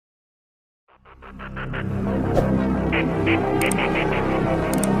নমস্কার,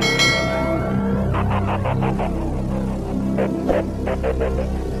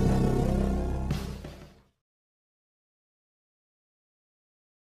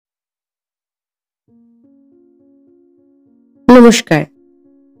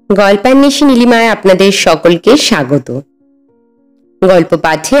 গল্পান্বেষী নীলিমায় আপনাদের সকলকে স্বাগত। গল্প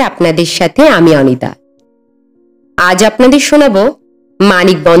পাঠে আপনাদের সাথে আমি অনিতা। আজ আপনাদের শোনাব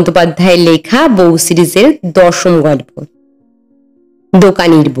মানিক বন্দ্যোপাধ্যায়ের লেখা বউ সিরিজের 10ম গল্প,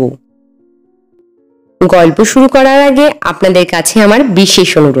 দোকানির বউ। গল্প শুরু করার আগে আপনাদের কাছে আমার বিশেষ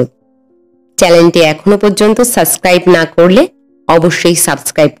অনুরোধ, চ্যানেলটি এখনো পর্যন্ত সাবস্ক্রাইব না করলে অবশ্যই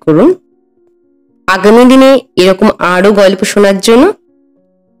সাবস্ক্রাইব করুন আগামী দিনে এরকম আরো গল্প শোনার জন্য।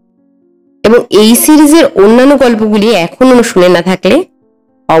 এবং এই সিরিজের অন্যান্য গল্পগুলি এখনো শুনে না থাকলে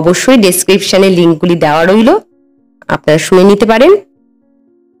অবশ্যই ডেসক্রিপশনে লিঙ্কগুলি দেওয়া রইল, আপনারা শুনে নিতে পারেন।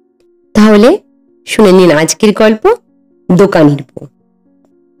 তাহলে শুনে নিন আজকের গল্প, দোকানির বউ।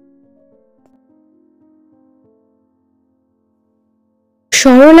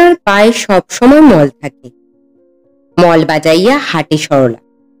 সরলার পায়ে সবসময় মল থাকে। মল বাজাইয়া হাঁটে সরলা,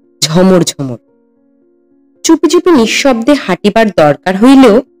 ঝমর ঝমর। চুপি চুপি নিঃশব্দে হাঁটিবার দরকার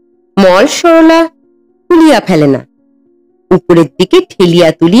হইলেও মল সরলা তুলিয়া ফেলে না, উপরের দিকে ঠেলিয়া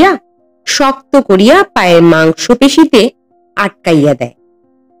তুলিয়া শক্ত করিয়া পায়ের মাংসপেশিতে আটকাইয়া দেয়।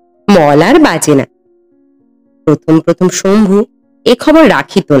 মল আর বাজে না। প্রথম প্রথম শম্ভু এ খবর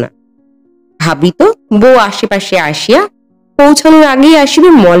রাখিত না, ভাবিত বউ আশেপাশে আসিয়া পৌঁছানোর আগেই আসিবে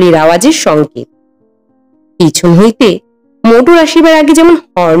মলের আওয়াজের সংকেত। পিছন হইতে মোটর আসিবার আগে যেমন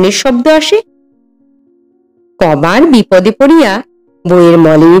হর্নের শব্দ আসে। কবার বিপদে পড়িয়া বইয়ের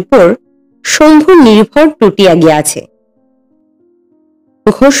মলের উপর শম্ভু নির্ভর টুটিয়া গিয়াছে।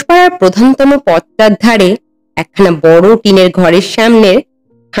 ঘোষপাড়ার প্রধানতম পথটার ধারে একখানা বড় টিনের ঘরের সামনের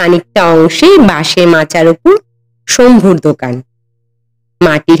খানিকটা অংশে বাঁশের মাচার উপর শম্ভুর দোকান।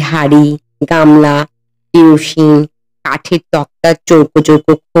 মাটির হাড়ি, গামলা, কেরোসিন, কাঠের তক্তার চৌকো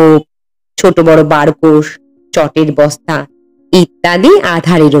চৌকো খোপ, ছোট বড় বারকোষ, চটের বস্তা ইত্যাদি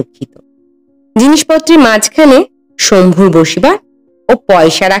আধারে রক্ষিত। জিনিসপত্রের মাঝখানে শম্ভুর বসিবার ও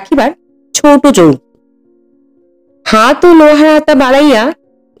পয়সা রাখিবার ছোট চৌকি। হাত ও লোহার হাতা বাড়াইয়া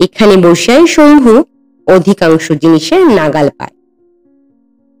এখানে বসিয়াই শম্ভু অধিকাংশ জিনিসের নাগাল পায়।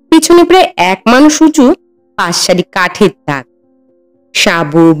 পিছনে প্রায় 1 মানুষ উঁচু 5 সারি কাঠের তাক,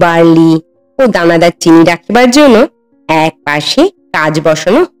 সাবু, বার্লি ও দানাদার চিনি রাখিবার জন্য এক পাশে কাজ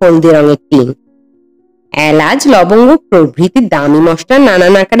বসানো হলদে রঙের টিন, এলাচ, লবঙ্গ প্রভৃতি দামি মশলার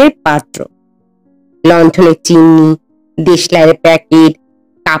নানান আকারের পাত্র, লণ্ঠনের চিনি, দেশলাইয়ের প্যাকেট,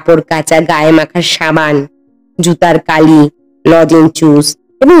 কাপড় কাচা গায়ে মাখার সাবান, জুতার কালি, লজেন্স জুস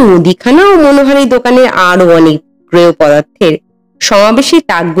এবং মুদিখানা ও মনোহারি দোকানের আরো অনেক ক্রয় পদার্থের সমাবেশে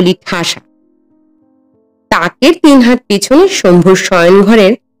তাকগুলি ঠাসা। তাকের 3 হাত পিছনে শম্ভুর শয়ন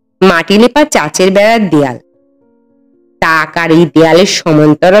ঘরের মাটি লেপা চাচের বেড়ার দেয়াল। তাক আর এই দেয়ালের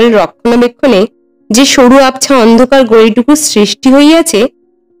সমান্তরাল রক্ষণাবেক্ষণে যে সরু আবছা অন্ধকার গড়িটুকু সৃষ্টি হইয়াছে,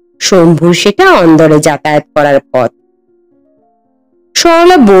 শম্ভুর সেটা অন্দরে যাতায়াত করার পথ।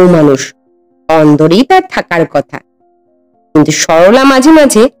 সরলা বউ মানুষ, অন্দরেই তার থাকার কথা, কিন্তু সরলা মাঝে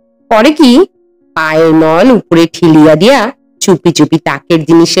মাঝে করে কি, পায়ের নল উপরে ঠিলিয়া দিয়া চুপি চুপি তাকের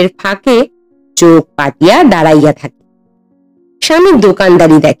জিনিসের ফাঁকে চোখ পাতিয়া দাঁড়াইয়া থাকে। স্বামীর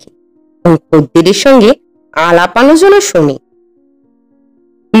দোকানদারি দেখে এবং খদ্দেরের সঙ্গে আলাপ আলোচনা শোনে।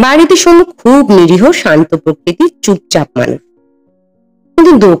 বাড়িতে শম্ভু খুব নিরীহ শান্ত প্রকৃতির চুপচাপ মানুষ,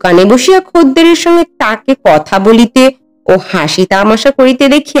 কিন্তু দোকানে বসিয়া খদ্দেরের সঙ্গে তাকে কথা বলিতে ও হাসি তামাশা করিতে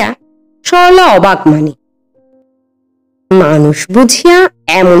দেখিয়া সরলা অবাক। মানে মানুষ বুঝিয়া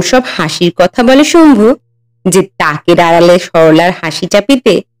এমন সব হাসির কথা বলে শম্ভু যে তাকের আড়ালে সরলার হাসি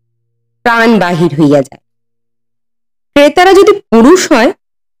চাপিতে প্রাণ বাহির হইয়া যায়। ক্রেতারা যদি পুরুষ হয়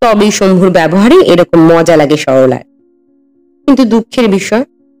তবেই শম্ভুর ব্যবহারে এরকম মজা লাগে সরলার। কিন্তু দুঃখের বিষয়,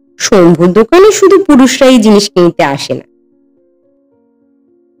 শম্ভুর দোকানে শুধু পুরুষরাই জিনিস কিনতে আসে না।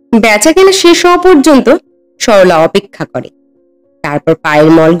 বেচা কেনা শেষ হওয়া পর্যন্ত সরলা অপেক্ষা করে, তারপর পায়ের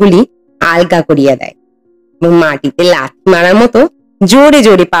মলগুলি আলগা করিয়া দেয় এবং মাটিতে লাথি মারার মতো জোরে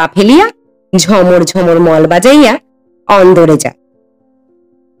জোরে পা ফেলিয়া ঝমর ঝমর মল বাজাইয়া অন্দরে যায়।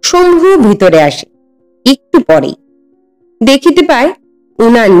 শম্ভু ভিতরে আসে। একটু পরেই দেখিতে পায়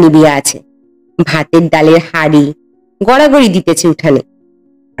উনান নিবিয়া আছে, ভাতের ডালের হাড়ি গড়াগড়ি দিতেছে উঠানে,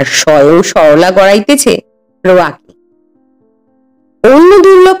 আর স্বয়ং সরলা গড়াইতেছে রোয়াকে। অন্য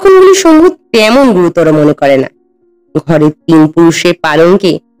দুর্লক্ষণগুলি শম্ভু তেমন গুরুতর মনে করে না। ঘরের 3 পুরুষের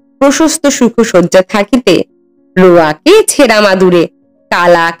পালঙ্কে প্রশস্ত সুখসজ্জা থাকিতে রোয়াকে ছেঁড়া মাদুরে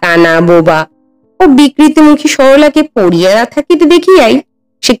কালা কানা বোবা ও বিকৃতিমুখী সরলাকে পড়িয়া থাকিতে দেখিয়াই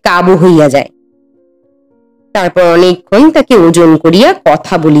সে কাবু হইয়া যায়। তারপর অনেকক্ষণ তাকে ওজন করিয়া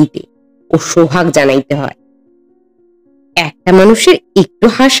কথা বলিতে ও সোহাগ জানাইতে হয়। একটা মানুষের একটু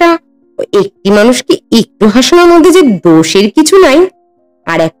হাসা ও একটি মানুষকে একটু হাসানোর মধ্যে যে দোষের কিছু নাই,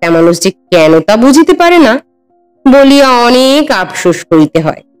 আর একটা মানুষ যে কেন তা বুঝিতে পারে না বলিয়া অনেক আফসোস করিতে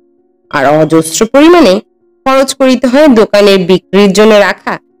হয়, আর অজস্র পরিমাণে খরচ করিতে হয় দোকানের বিক্রির জন্য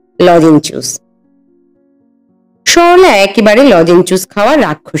রাখা লজেঞ্চুস। সরলা একেবারে লজেঞ্চুস খাওয়া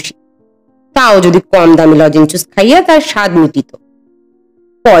রাক্ষসী, তাও যদি কম দামি লজেঞ্চুস খাইয়া তার স্বাদ মিটিত।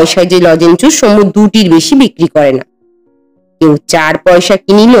 পয়সায় যে লজেঞ্চুস সমূহ দুটির বেশি বিক্রি করে না। কেউ 4 পয়সা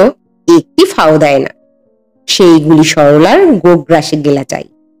কিনিল একটি ফাও দেয় না, সেইগুলি সরলার গোগ্রাসে গেলা চাই।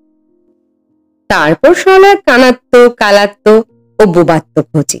 তারপর সরলার কানাত্ম, কালাত্ম ও বোবাত্ম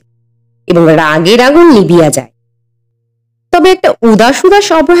খোঁজে এবং রাগের আগুন নিবিয়া যায়। তবে একটা উদাস উদাস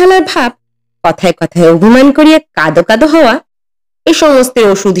অবহেলার ভাব, কথায় কথায় অভিমান করিয়া কাঁদো কাঁদো হওয়া, এ সমস্ত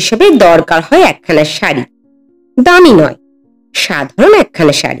ওষুধ হিসেবে দরকার হয় একখানা শাড়ি। দামি নয়, সাধারণ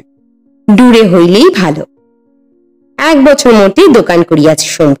একখানা শাড়ি, দূরে হইলেই ভালো। 1 বছর মোটেই দোকান করিয়াছে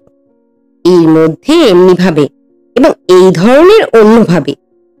শম্ভু। এর মধ্যে এমনি ভাবে এবং এই ধরনের অন্যভাবে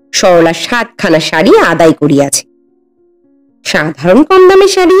সরলা 7খানা শাড়ি আদায় করিয়াছে। সাধারণ কম দামে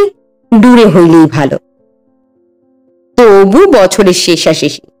শাড়ি দূরে হইলেই ভালো। তবু বছরের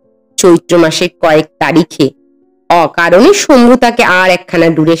শেষাশেষি চৈত্র মাসের কয়েক তারিখে অকারণে শম্ভু তাকে আর একখানা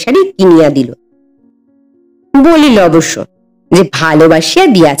দূরে শাড়ি কিনিয়া দিল। বলিল অবশ্য যে ভালোবাসিয়া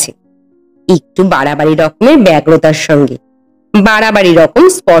দিয়াছে, একটু বাড়াবাড়ি রকমের ব্যগ্রতার সঙ্গে, বাড়াবাড়ি রকম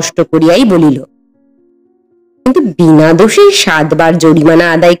স্পষ্ট করিয়াই বলিল। কিন্তু বিনা দোষে 7 বার জরিমানা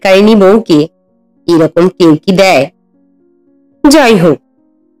আদায়কারিনী বউকে এরকম কেউ কি দেয়? যাই হোক,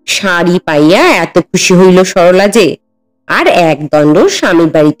 শাড়ি পাইয়া এত খুশি হইল সরলা যে আর একদণ্ড স্বামীর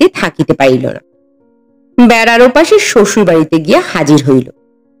বাড়িতে থাকিতে পারিল না। বেড়ার ওপাশে শ্বশুর বাড়িতে গিয়া হাজির হইল।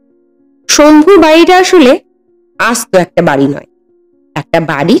 শম্ভুর বাড়িটা আসলে আস্ত একটা বাড়ি নয়, একটা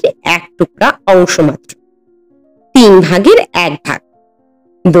বাড়ির 1 টুকরা অংশ মাত্র, 3 ভাগের 1 ভাগ।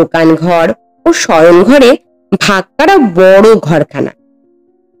 দোকান ঘর ও শয়ন ঘরে ভাগ করা বড় ঘরখানা,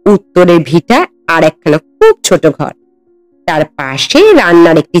 উত্তরের ভিটা আর একখানা খুব ছোট ঘর, তার পাশে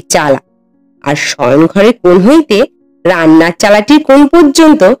রান্নার একটি চালা, আর শয়ন ঘরের কোণ হইতে রান্নার চালাটির কোণ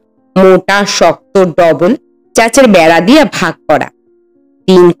পর্যন্ত মোটা শক্ত ডবল চাচের বেড়া দিয়া ভাগ করা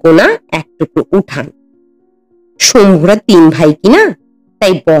 3 কোণা 1 টুকরো উঠান। শম্ভুরা 3 ভাই কিনা,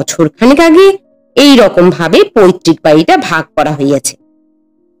 তাই বছর খানেক আগে এই রকম ভাবে পৈতৃক বাড়িটা ভাগ করা হইয়াছে।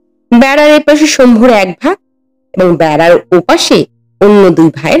 বেড়ার এপাশে শম্ভুর 1 ভাগ এবং বেড়ার ওপাশে অন্য 2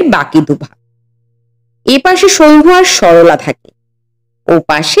 ভাইয়ের বাকি 2 ভাগ। এপাশে শম্ভু আর সরলা থাকে, ও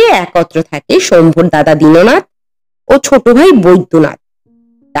পাশে একত্র থাকে শম্ভুর দাদা দীননাথ ও ছোট ভাই বৈদ্যনাথ,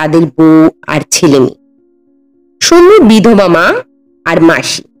 তাদের বউ আর ছেলে মেয়ে, শম্ভুর বিধবা মা আর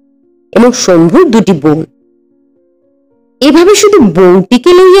মাসি এবং শম্ভুর 2টি বোন। এভাবে শুধু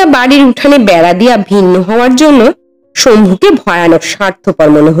বউটিকে লইয়া বাড়ির উঠানে বেড়া দিয়া ভিন্ন হওয়ার জন্য শম্ভুকে ভয়ানক স্বার্থপর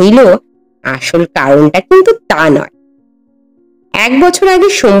মনে হইল, আসল কারণটা কিন্তু তা নয়। 1 বছর আগে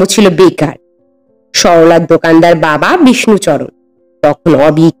শম্ভু ছিল বেকার। সরলার দোকানদার বাবা বিষ্ণুচরণ তখন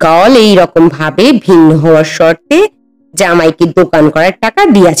অবিকল এই রকম ভাবে ভিন্ন হওয়ার শর্তে জামাইকে দোকান করার টাকা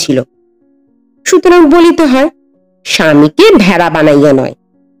দিয়াছিল। সুতরাং বলিতে হয়, স্বামীকে ভেড়া বানাইয়া নয়,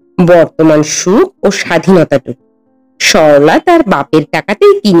 বর্তমান সুখ ও স্বাধীনতাটুকু সরলা তার বাপের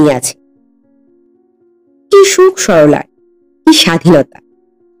টাকাতেই কিনিয়াছে। কি সুখ সরলার, কি স্বাধীনতা!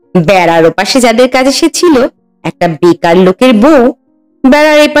 বেড়ার ওপাশে যাদের কাছে সে ছিল একটা বেকার লোকের বউ,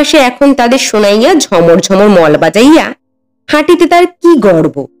 বেড়ার এপাশে এখন তাদের শোনাইয়া ঝমর ঝমর মল বাজাইয়া হাঁটিতে তার কি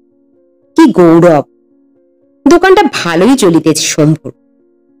গর্ব, কি গৌরব! দোকানটা ভালোই চলিতেছে শম্ভুর।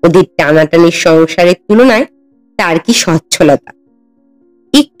 ওদের টানাটানির সংসারের তুলনায় তার কি সচ্ছলতা!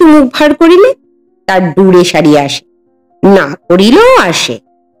 একটু মুখ ভার করিলে তার দূরে সারিয়া আসে, না করিলেও আসে।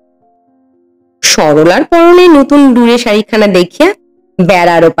 সরলার পরনে নতুন দূরে শাড়িখানা দেখিয়া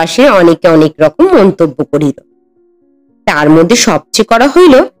বেড়ার ওপাশে অনেকে অনেক রকম মন্তব্য করিল। তার মধ্যে সবচেয়ে করা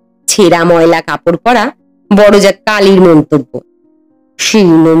হইল ছেঁড়া ময়লা কাপড় পরা বড় যা কালির মন্তব্য।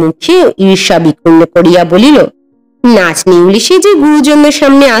 শীর্ণ মুখে ঈর্ষা বিক্ষুণ্ণ করিয়া বলিল, নাচ নিউলি সে যে গুরুজনের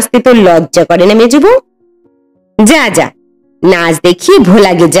সামনে আসতে তোর লজ্জা করে না মেজব? যা যা, নাচ দেখিয়ে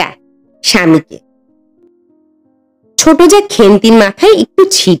ভোলাগে যা স্বামীকে। ছোট যা খেন্তির মাথায় একটু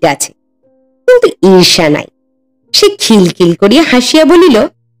ছিট আছে, কিন্তু ঈর্ষা নাই। সে খিলখিল করিয়া হাসিয়া বলিল,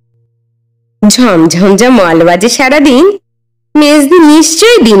 ঝমঝম যা মল বাজে সারাদিন, মেজদি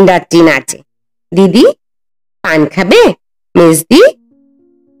নিশ্চয়ই দিন রাত্রি নাচে। দিদি, পান খাবে মেজদি?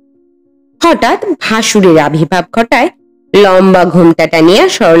 হঠাৎ ভাসুরের আবির্ভাব ঘটায় লম্বা ঘোমটা টানিয়া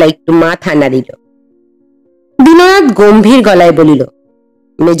সরলা একটু মাথা নাড়িল। দীননাথ গম্ভীর গলায় বলিল,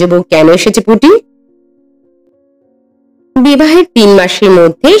 মেজ বউ কেন এসেছে পুটি? বিবাহের 3 মাসের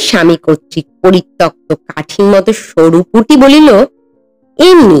মধ্যে স্বামী কর্তৃক পরিত্যক্ত কাঠির মতো সরু পুটি বলিল,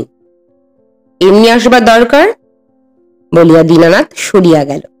 এমনি এমনি আসবার দরকার বলিয়া দীনানাথ সরিয়া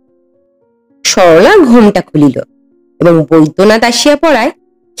গেল। সরলা ঘোমটা খুলিল এবং বৈদ্যনাথ আসিয়া পড়ায়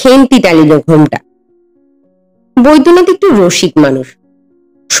খেন্তি টানিল ঘোমটা। বৈদ্যনাথ একটু রসিক মানুষ।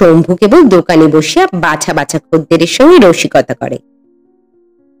 শম্ভু কেবল দোকানে বসিয়া বাছা বাছা খদ্দেরের সঙ্গে রসিকতা করে।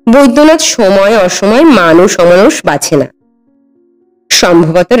 বৈদ্যনাথ সময় অসময় মানুষ অমানুষ বাছে না।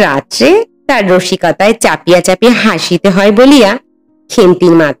 সম্ভবত রাত্রে তার রসিকতায় চাপিয়া চাপিয়া হাসিতে হয় বলিয়া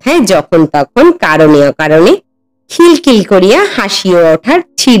খেন্তির মাথায় যখন তখন কারণে অকারণে খিলখিল করিয়া হাসিয়া ওঠার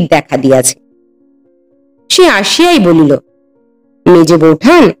ছিট দেখা দিয়াছে। সে আসিয়াই বলিল, মেজ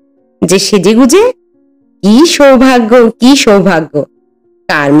বৌঠান যে সেজেগুজে, কি সৌভাগ্য কি সৌভাগ্য!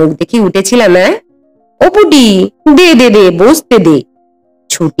 কার মুখ দেখি উঠেছিলাম। ও পুটি, দে দে দে, বসতে দে।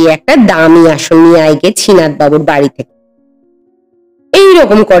 ছুটি একটা দামি আসন নিয়ে আইগে ছিনাথ বাবুর বাড়ি থেকে।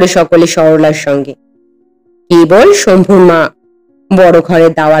 এইরকম করে সকলে সরলার সঙ্গে। কেবল শম্ভুর মা বড় ঘরে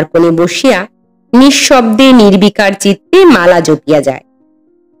দাওয়ার কোণে বসিয়া নিঃশব্দে নির্বিকার চিত্তে মালা জপিয়া যায়।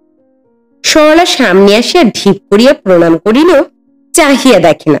 সরলা সামনে আসিয়া ঢিপ করিয়া প্রণাম করিল, চাহিয়া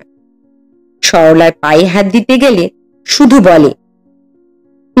দেখে না। সরলার পায়ে হাত দিতে গেলে শুধু বলে,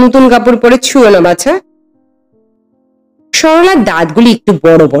 নতুন কাপড় পরে ছুঁয়ো না বাছা। সরলার দাঁতগুলি একটু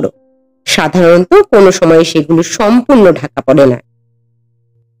বড় বড়, সাধারণত কোনো সময় সেগুলো সম্পূর্ণ ঢাকা পড়ে না।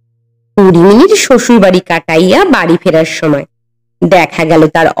 20 মিনিট শ্বশুর বাড়ি কাটাইয়া বাড়ি ফেরার সময় দেখা গেল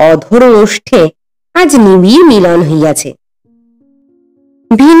তার অধর ওষ্ঠে আজ নিবিড় মিলন হইয়াছে।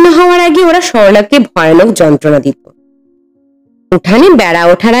 ভিন্ন হওয়ার আগে ওরা সরলাকে ভয়ানক যন্ত্রণা দিত। উঠানে বেড়া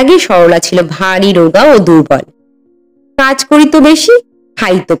ওঠার আগে সরলা ছিল ভারী রোগা ও দুর্বল। কাজ করিত বেশি,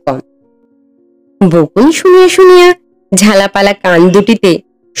 খাইত কম। বকুনি শুনিয়া শুনিয়া ঝালাপালা কান দুটিতে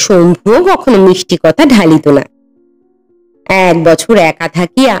শম্ভুও কখনো মিষ্টি কথা ঢালিত না। 1 বছর একা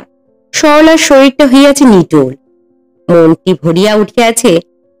থাকিয়া সরলার শরীরটা হইয়াছে নিটোল, মনটি ভরিয়া উঠিয়াছে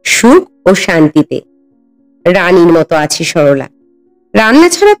সুখ ও শান্তিতে। রানীর মতো আছে সরলা। রান্না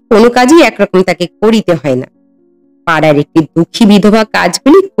ছাড়া কোনো কাজই একরকম তাকে করিতে হয় না। পাড়ার একটি দুঃখী বিধবা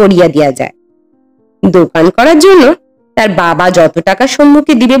কাজগুলি করিয়া দেয়া যায়। দোকান করার জন্য তার বাবা যত টাকা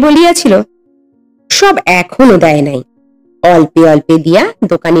সম্মুখে দিবে বলিয়াছিল সব এখনো দেয় নাই। অল্পে অল্পে দিয়া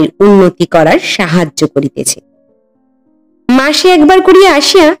দোকানের উন্নতি করার সাহায্য করিতেছে। মাসে একবার করিয়া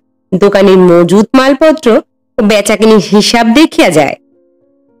আসিয়া দোকানের মজুদ মালপত্র ও বেচাকেনির হিসাব দেখিয়া যায়।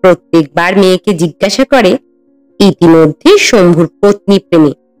 প্রত্যেকবার মেয়েকে জিজ্ঞাসা করে ইতিমধ্যে শম্ভুর পত্নী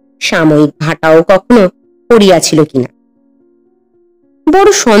প্রেমে সাময়িক ভাটাও কখনো করিয়াছিল কিনা। বড়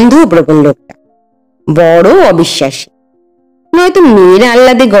সন্দেহপ্রবণ লোকটা, বড় অবিশ্বাসী। নয়তো মেয়ের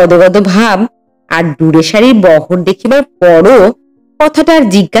আহ্লাদে গদগদ ভাব আর দূরে সারির বহর দেখিবার পরও কথাটা আর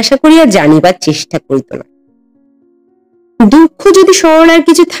জিজ্ঞাসা করিয়া জানিবার চেষ্টা করিত না। দুঃখ যদি সরলার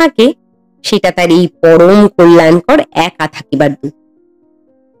কিছু থাকে সেটা তার এই পরম কল্যাণকর একা থাকিবার দুঃখ।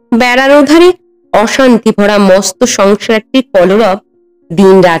 বেড়ার ওধারে অশান্তি ভরা মস্ত সংসারটির কলরব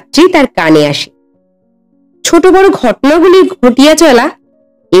দিন রাত্রি তার কানে আসে। ছোট বড় ঘটনাগুলি ঘটিয়া চলা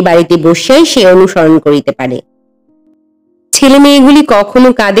এ বাড়িতে বসিয়াই সে অনুসরণ করিতে পারে। ছেলে মেয়েগুলি কখনো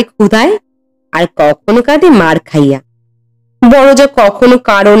কাঁদে ক্ষুধায় আর কখনো কাঁদে মার খাইয়া। বড় যা কখনো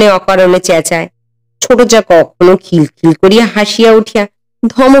কারণে অকারণে চেঁচায়, ছোট যা কখনো খিলখিল করিয়া হাসিয়া উঠিয়া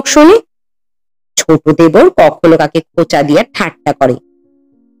ধমক শোনে। ছোট দেবর কখনো কাকে খোঁচা দিয়া ঠাট্টা করে।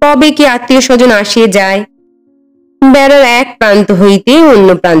 কবে কি আত্মীয় স্বজন আসিয়া যায়। বেড়ার এক প্রান্ত হইতে অন্য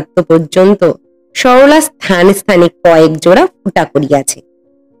প্রান্ত পর্যন্ত সরলা স্থানে স্থানে কয়েক জোড়া ফুটা করিয়াছে।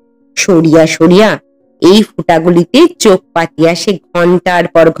 সরিয়া সরিয়া এই ফুটাগুলিতে চোখ পাতিয়া সে ঘন্টার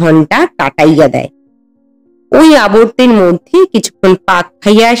পর ঘন্টা কাটাইয়া দেয়। ওই আবর্তের মধ্যে কিছুক্ষণ পাক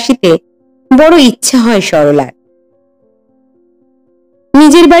খাইয়া আসিতে বড় ইচ্ছা হয় সরলার।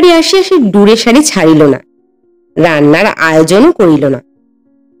 নিজের বাড়ি আসিয়া সে ডুরে শাড়ি ছাড়িল না, রান্নার আয়োজনও করিল না।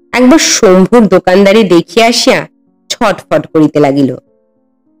 একবার শম্ভুর দোকানদারি দেখিয়া আসিয়া ছটফট করিতে লাগিল।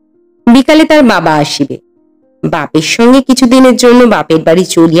 বিকালে তার বাবা আসিবে। বাপের সঙ্গে কিছুদিনের জন্য বাপের বাড়ি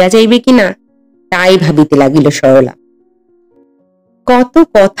চলিয়া যাইবে কিনা তাই ভাবিতে লাগিল সরলা। কত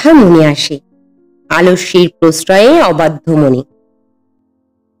কথা মনে আসে, আলস্যের প্রশ্রয়ে অবাধ্য মনে।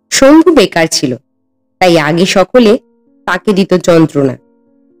 শম্ভু বেকার ছিল, তাই আগে সকলে তাকে দিত যন্ত্রণা।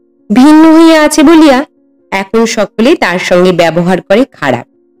 ভিন্ন হইয়া আছে বলিয়া এখন সকলে তার সঙ্গে ব্যবহার করে খারাপ।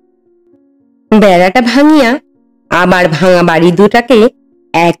 বেড়াটা ভাঙিয়া আবার ভাঙা বাড়ি দুটাকে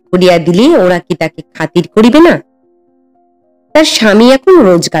এক করিয়া দিলে ওরা কি তাকে খাতির করিবে না? তার স্বামী এখন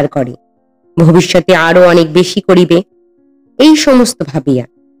রোজগার করে, ভবিষ্যতে আরো অনেক বেশি করিবে, এই সমস্ত ভাবিয়া।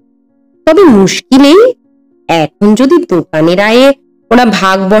 তবে মুশকিল এই, এখন যদি দোকানের আয়ে ওরা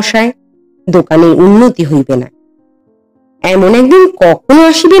ভাগ বসায়, দোকানের উন্নতি হইবে না। এমন একদিন কখনো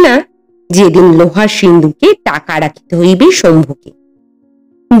আসিবে না যেদিন লোহার সিন্ধুকে টাকা রাখিতে হইবে শম্ভুকে।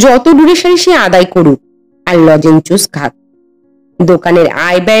 যত দূরে সারি সে আদায় করুক আর লজেঞ্চুস খাক, দোকানের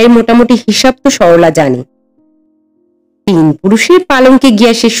আয় ব্যয়ের মোটামুটি হিসাব তো সরলা জানে। 3 পুরুষের পালঙ্কে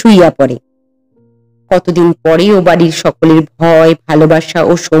গিয়া সে শুইয়া পড়ে। কতদিন পরে ও বাড়ির সকলের ভয়, ভালোবাসা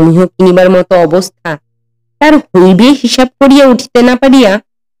ও সমীহ কিনিবার মতো অবস্থা তার হইবে হিসাব করিয়া উঠিতে না পারিয়া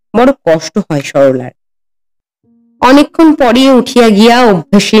বড় কষ্ট হয় সরলার। অনেকক্ষণ পরে উঠিয়া গিয়া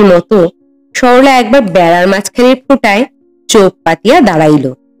অভ্যাসের মতো সরলা একবার বেড়ার মাঝখানের ফোঁটায় চোখ পাতিয়া দাঁড়াইল।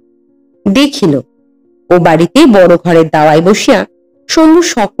 দেখিল ও বাড়িতে বড় ঘরের দাওয়ায় বসিয়া শম্ভু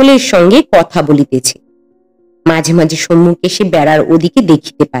সকলের সঙ্গে কথা বলিতেছে। মাঝে মাঝে সম্মুখে সে বেড়ার ওদিকে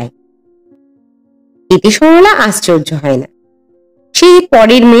দেখিতে পায়। এতে সরলা আশ্চর্য হয় না, সে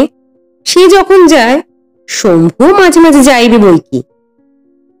পরের মেয়ে, সে যখন যায় শম্ভু মাঝে মাঝে যাইবে বই কি।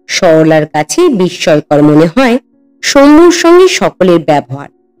 সরলার কাছে বিস্ময়কর মনে হয় শম্ভুর সঙ্গে সকলের ব্যবহার।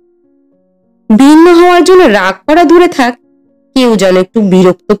 ভিন্ন হওয়ার জন্য রাগ করা দূরে থাক, কেউ যেন একটু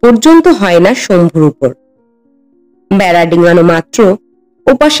বিরক্ত পর্যন্ত হয় না শম্ভুর উপর। বেড়া ডিঙানো মাত্র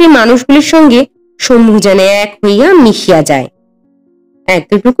ওপাশের মানুষগুলির সঙ্গে শম্ভু যেন এক হইয়া মিশিয়া যায়,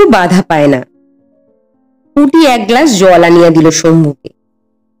 এতটুকু বাধা পায় না। পুটি 1 গ্লাস জল আনিয়া দিল শম্ভুকে।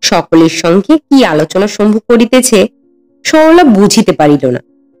 সকলের সঙ্গে কি আলোচনা শম্ভু করিতেছে সরলা বুঝিতে পারিল না।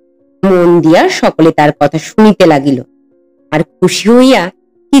 মন দিয়া সকলে তার কথা শুনিতে লাগিল, আর খুশি হইয়া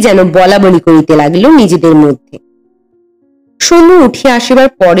কি যেন বলা বলি করিতে লাগিল নিজেদের মধ্যে। শম্ভু উঠিয়া আসিবার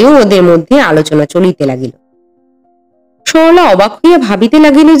পরেও ওদের মধ্যে আলোচনা চলিতে লাগিল। সরলা অবাক হইয়া ভাবিতে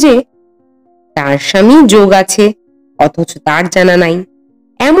লাগিল যে তার স্বামী যোগ আছে, অথচ তার জানা নাই।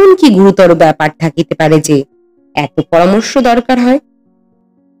 এমন কি গুরুতর ব্যাপার থাকিতে পারে যে এত পরামর্শ দরকার হয়?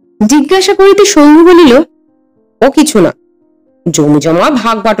 জিজ্ঞাসা করিতে শম্ভু বলিল, ও কিছু না, জমি জমা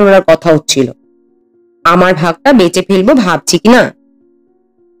ভাগ বাটোয়ারার কথা হচ্ছিল। আমার ভাগটা বেচে ফেলবো ভাবছি কিনা।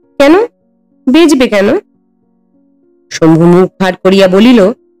 কেন বেচবে কেন? শম্ভু মুখ ভার করিয়া বলিল,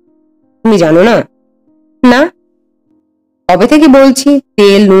 তুমি জানো না? না। কবে থেকে বলছি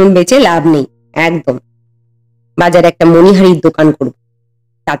তেল নুন বেচে লাভ নেই একদম। বাজারে একটা মণিহারির দোকান করব,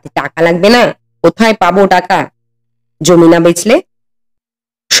 তাতে টাকা লাগবে না? কোথায় পাবো টাকা জমি না বেচলে?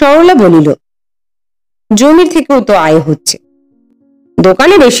 সরলা বলিল, জমির থেকেও তো আয় হচ্ছে,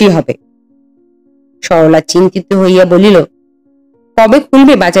 দোকানে বেশি হবে। সরলা চিন্তিত হইয়া বলিল, কবে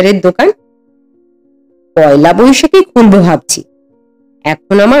খুলবে বাজারের দোকান? 1 বৈশাখে খুলবো ভাবছি,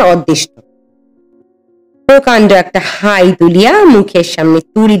 এখন আমার অদৃষ্ট। প্রকাণ্ড একটা হাই তুলিয়া মুখের সামনে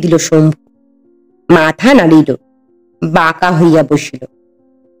তুলি দিল শম্ভু। মাথা নাড়িল, বাঁকা হইয়া বসিল।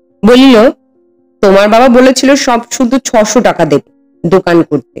 বলিল, তোমার বাবা বলেছিল সব শুধু 600 টাকা দেবে দোকান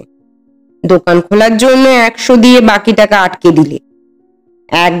করতে। দোকান খোলার জন্য 100 দিয়ে বাকি টাকা আটকে দিলে।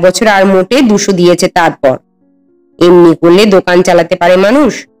 1 বছর আর মোটে 200 দিয়েছে। তারপর এমনি করলে দোকান চালাতে পারে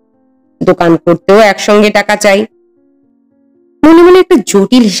মানুষ? দোকান করতেও একসঙ্গে টাকা চাই। মনে মনে একটা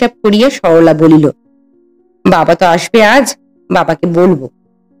জটিল হিসাব করিয়া সরলা বলিল, বাবা তো আসবে আজ, বাবাকে বলবো।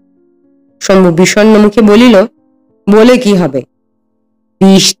 শম্ভু বিষণ্ণ মুখে বলিল, বলে কি হবে,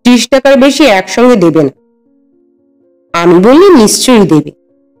 20-30 টাকার বেশি একসঙ্গে দেবে না। আমি বললে নিশ্চয়ই দেবে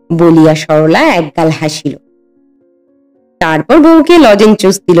বলিয়া সরলা একগাল হাসিল। তারপর বউকে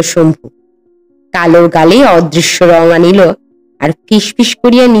লজেঞ্চুস দিল শম্ভু। কালোর গালে অদৃশ্য রং আনিল আর ফিসফিস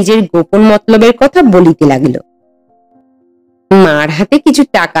করিয়া নিজের গোপন মতলবের কথা বলিতে লাগিল। মার হাতে কিছু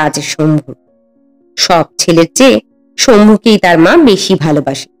টাকা আছে শম্ভুর। সব ছেলের চেয়ে শম্ভুকেই তার মা বেশি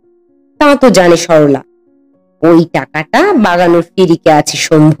ভালোবাসে, তা তো জানে সরলা। ওই টাকাটা বাগানোর ফেরিকে আছে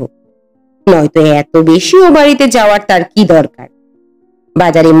শম্ভু, নয়তো এত বেশি ও বাড়িতে যাওয়ার তার কি দরকার।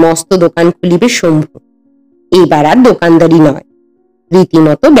 বাজারে মস্ত দোকান খুলিবে শম্ভু। এবার আর দোকানদারি নয়,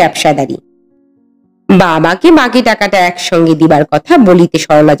 রীতিমতো ব্যবসাদারি। বাবাকে বাকি টাকাটা একসঙ্গে দিবার কথা বলিতে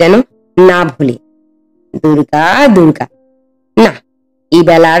সরলা যেন না ভুলে। দুর্গা দুর্গা, না, এই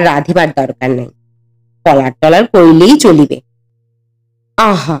বেলা আর রাধিবার দরকার নাই, কলার টলার করিলেই চলিবে।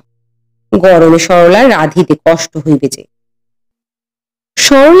 আহা, গরমে সরলা রাধিতে কষ্ট হইবে যে।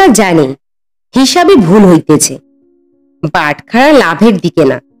 সরলা জানে হিসাবে ভুল হইতেছে, বাটখারা লাভের দিকে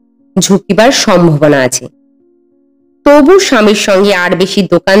না, ঝুঁকিবার সম্ভাবনা আছে। তবু স্বামীর সঙ্গে আর বেশি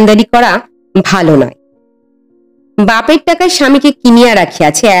দোকানদারি করা ভালো নয়। বাপের টাকায় স্বামীকে কিনিয়া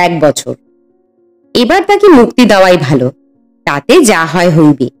রাখিয়াছে 1 বছর, এবার তাকে মুক্তি দেওয়াই ভালো, তাতে যা হয়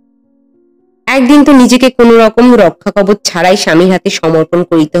হইবে। একদিন তো নিজেকে কোন রকম রক্ষা কবচ ছাড়াই স্বামীর হাতে সমর্পণ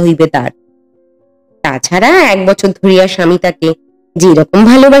করিতে হইবে তার। তাছাড়া 1 বছর ধরিয়া স্বামী তাকে যেরকম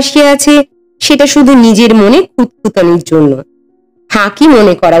ভালোবাসিয়া আছে সেটা শুধু নিজের মনে খুঁতখুঁতানির জন্য, হাঁকি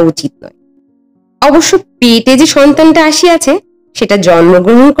মনে করা উচিত নয়। অবশ্য পেটে যে সন্তানটা আসিয়াছে সেটা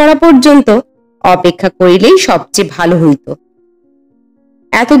জন্মগ্রহণ করা পর্যন্ত অপেক্ষা করিলেই সবচেয়ে ভালো হইত।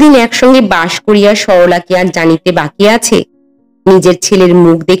 এতদিন একসঙ্গে বাস করিয়া সরলা কি আর জানিতে বাকি আছে নিজের ছেলের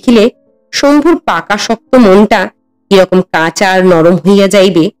মুখ দেখিলে শম্ভুর পাকা শক্ত মনটা কিরকম কাঁচা আর নরম হইয়া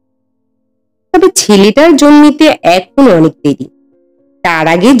যাইবে। তবে ছেলেটার জন্মিতে এখন অনেক দেরি। তার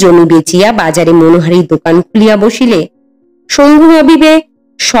আগে জমি বেচিয়া বাজারে মনোহারীর দোকান খুলিয়া বসিলে শম্ভু ভাবিবে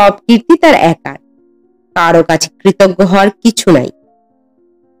সব কীর্তি তার একার, কারো কাছে কৃতজ্ঞ হওয়ার কিছু নাই।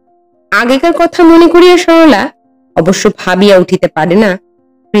 আগেকার কথা মনে করিয়া সরলা অবশ্য ভাবিয়া উঠিতে পারে না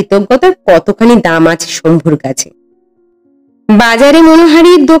কৃতজ্ঞতার কতখানি দাম আছে শম্ভুর কাছে। বাজারে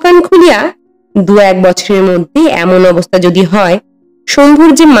মনোহারীর দোকান খুলিয়া 2-1 বছরের মধ্যে এমন অবস্থা যদি হয় শম্ভুর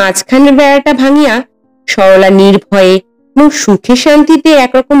যে মাঝখানের বেড়াটা ভাঙিয়া সরলা নির্ভয়ে এবং সুখে শান্তিতে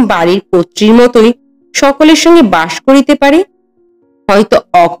একরকম বাড়ির কর্ত্রীর মতোই সকলের সঙ্গে বাস করিতে পারে, হয়তো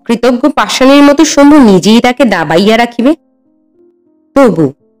অকৃতজ্ঞ পাষাণের মতো শম্ভু নিজেই তাকে দাবাইয়া রাখিবে। তবু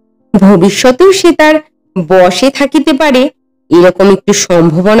ভবিষ্যতেও সে তার বশে থাকিতে পারে এরকম একটু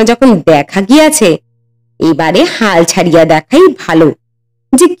সম্ভাবনা যখন দেখা গিয়াছে, এবারে হাল ছাড়িয়া দেখাই ভালো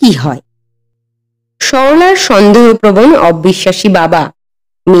যে কি হয়। সরলার সন্দেহপ্রবণ অবিশ্বাসী বাবা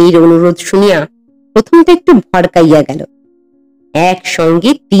মেয়ের অনুরোধ শুনিয়া প্রথম তো একটু ভড়কাইয়া গেল।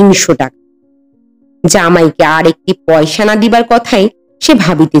 একসঙ্গে 300 টাকা, জামাইকে আর একটি পয়সা না দিবার কথাই সে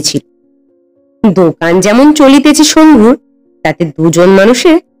ভাবিতেছিল। দোকান যেমন চলিতেছে শম্ভুর, তাতে দুজন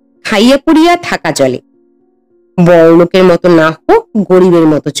মানুষের খাইয়া পড়িয়া থাকা চলে, বড়লোকের মতো না হোক গরিবের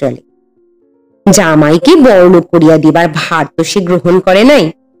মতো চলে। জামাইকে বড়লোক করিয়া দিবার ভার তো সে গ্রহণ করে নাই,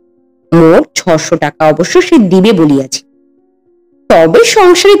 মোট 600 টাকা অবশ্য সে দিবে বলিয়াছে। তবে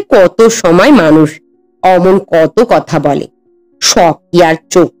সংসারে কত সময় মানুষ অমন কত কথা বলে, সব কি আর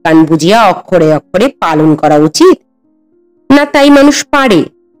চোখ কান বুঝিয়া অক্ষরে অক্ষরে পালন করা উচিত না? তাই মানুষ পারে,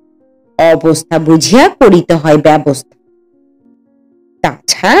 অবস্থা বুঝিয়া করিতে হয় ব্যবস্থা।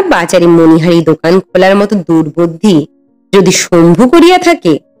 তাছাড়া বাজারে মনিহারি দোকান খোলার মতো দুর্বুদ্ধি যদি শম্ভু করিয়া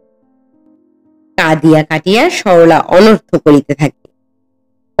থাকে, কাঁদিয়া কাটিয়া সরলা অনর্থ করিতে থাকে।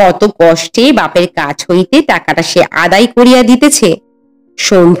 কত কষ্টে বাপের কাছ হইতে টাকাটা সে আদায় করিয়া দিতেছে,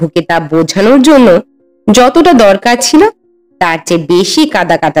 শম্ভুকে তা বোঝানোর জন্য যতটা দরকার ছিল তার চেয়ে বেশি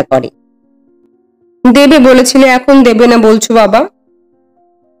কাদা কাদা করে। দেবে বলেছিলে, এখন দেবে না বলছো বাবা?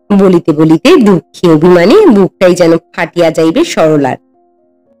 বলিতে বলিতে দুঃখী অভিমানে বুকটাই যেন ফাটিয়া যাইবে সরলার।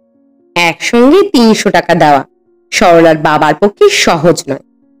 একসঙ্গে 300 টাকা দেওয়া সরলার বাবার পক্ষে সহজ নয়।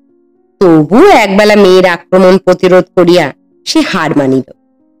 তবু একবেলা মেয়ের আক্রমণ প্রতিরোধ করিয়া সে হার মানিল।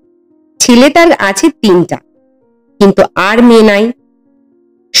 ছেলে তার আছে 3টা, কিন্তু আর মেয়ে নাই।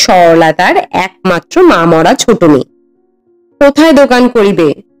 সরলা তার একমাত্র মা মরা ছোট মেয়ে। কোথায় দোকান করিবে?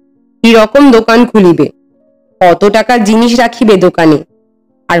 কি রকম দোকান খুলিবে? কত টাকা জিনিস রাখিবে দোকানে?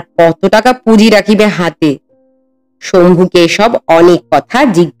 আর কত টাকা পুঁজি রাখিবে হাতে? শম্ভুকে সব অনেক কথা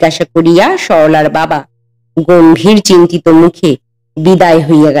জিজ্ঞাসা করিয়া সরলার বাবা গম্ভীর চিন্তিত মুখে বিদায়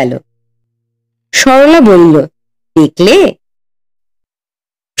হইয়া গেল। সরলা বলিল, দেখলে?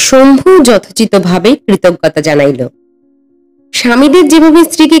 শম্ভু যথোচিত ভাবে কৃতজ্ঞতা জানাইল। স্বামীদের যেভাবে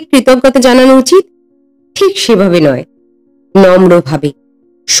স্ত্রীকে কৃতজ্ঞতা জানানো উচিত ঠিক সেভাবে নয়, নম্রভাবে,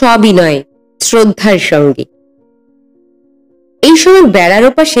 সবিনয়ে, শ্রদ্ধার সঙ্গে। এই সময় বেড়ার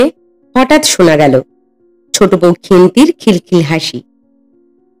ওপাশে হঠাৎ শোনা গেল ছোট বউ খেন্তির খিলখিল হাসি।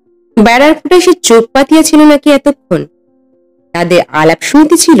 বেড়ার ফুটে সে চোখ পাতিয়াছিল নাকি এতক্ষণ? তাদের আলাপ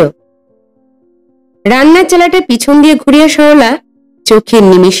শুনিতেছিল। রান্নার চালাটা পিছন দিয়ে ঘুরিয়া সরলা চোখের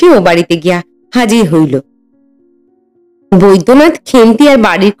নিমেষে ও বাড়িতে গিয়া হাজির হইল। বৈদ্যনাথ, খেন্তি আর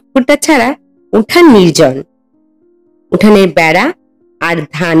বাড়ির কুকুরটা ছাড়া উঠান নির্জন। উঠানের বেড়া আর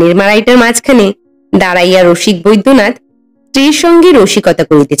ধানের মারাইটার মাঝখানে দাঁড়াইয়া রসিক বৈদ্যনাথ স্ত্রীর সঙ্গে রসিকতা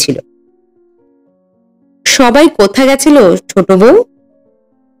করিতেছিল। সবাই কোথা গেছিল ছোট বউ?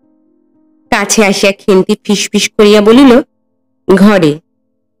 কাছে আসিয়া খেন্তি ফিসফিস করিয়া বলিল, ঘরে।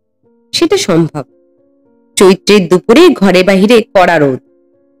 সেটা সম্ভব। চৈত্রের দুপুরে ঘরে বাহিরে কড়া রোদ,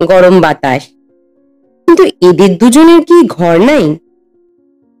 গরম বাতাস, কিন্তু এদের দুজনের কি ঘর নাই?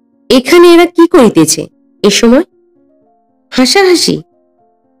 এখানে এরা কি করিতেছে এ সময়? হাসাহাসি।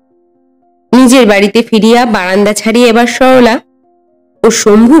 নিজের বাড়িতে ফিরিয়া বারান্দা ছাড়িয়ে এবার সরলা ও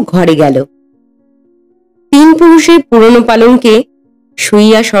শম্ভু ঘরে গেল। 3 পুরুষের পুরনো পালঙ্কে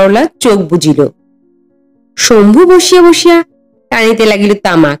শুইয়া সরলা চোখ বুজিল। শম্ভু বসিয়া বসিয়া টানিতে লাগিল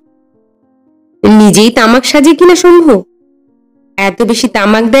তামাক। নিজেই তামাক সাজে কিনা শম্ভু? এত বেশি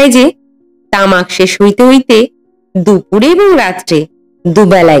তামাক দেয় যে তামাক শেষ হইতে হইতে দুপুরে এবং রাত্রে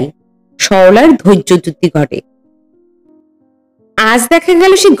দুবেলাই সরলার ধৈর্যচ্যুতি ঘটে। আজ দেখা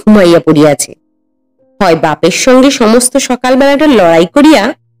গেল সে ঘুমাইয়া পড়িয়াছে। হয় বাপের সঙ্গে সমস্ত সকালবেলাটা লড়াই করিয়া,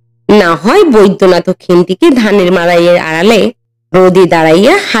 না হয় বৈদ্যনাথ ও খেন্তিকে ধানের মারাইয়ের আড়ালে রোদে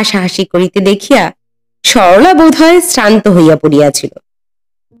দাঁড়াইয়া হাসাহাসি করিতে দেখিয়া সরলা বোধ হয় শ্রান্ত হইয়া পড়িয়াছিল।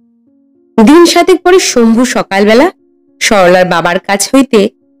 দিন 7 পরে শম্ভু সকালবেলা সরলার বাবার কাছ হইতে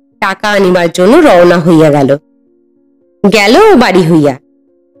টাকা আনিবার জন্য রওনা হইয়া গেল বাড়ি হইয়া।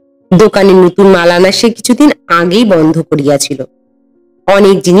 দোকানে নতুন মাল আনা সে কিছুদিন আগেই বন্ধ করিয়াছিল।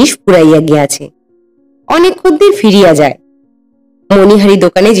 অনেক জিনিস ফুরাইয়া গিয়াছে, অনেক খদ্দের ফিরিয়া যায়। মণিহারি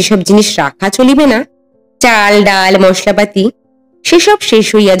দোকানে যেসব জিনিস রাখা চলিবে না, চাল ডাল মশলাপাতি, সেসব শেষ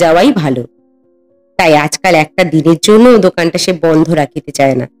হইয়া যাওয়াই ভালো। তাই আজকাল একটা দিনের জন্য দোকানটা সে বন্ধ রাখিতে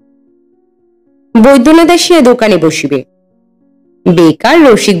চায় না। বৈদ্যনাথ আসিয়া দোকানে বসিবে। বেকার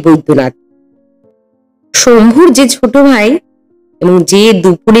রসিক বৈদ্যনাথ। শম্ভুর যে ছোট ভাই এবং যে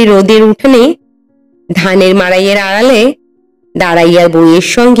দুপুরে রোদের উঠানে ধানের মাড়াইয়ের আড়ালে দাঁড়াইয়া বউয়ের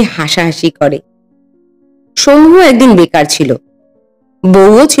সঙ্গে হাসাহাসি করে। শম্ভু একদিন বেকার ছিল,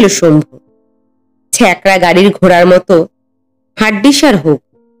 বউও ছিল শম্ভু। ছ্যাকড়া গাড়ির ঘোড়ার মতো হাড্ডিসার হোক,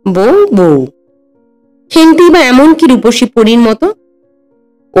 বউ বউ। খেন্তি বা এমন কি রূপসী পরীর মতো,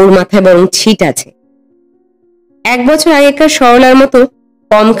 ওর মাথায় বরং ছিট আছে। 1 বছর আগেকার সরলার মতো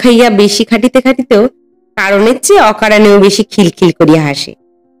কম খাইয়া বেশি খাটিতে খাটিতেও কারণের চেয়ে অকারণেও বেশি খিলখিল করিয়া হাসে।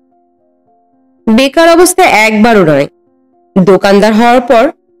 বেকার অবস্থা একবারও নয়, দোকানদার হওয়ার পর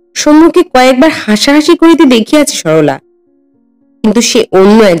সম্মুখে কয়েকবার হাসাহাসি করিতে দেখিয়াছে সরলা, কিন্তু সে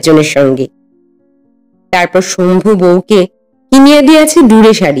অন্য একজনের সঙ্গে। তারপর শম্ভু বউকে কিনিয়া দিয়াছে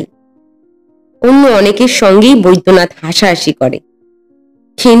দূরে শাড়ি। অন্য অনেকের সঙ্গেই বৈদ্যনাথ হাসাহাসি করে।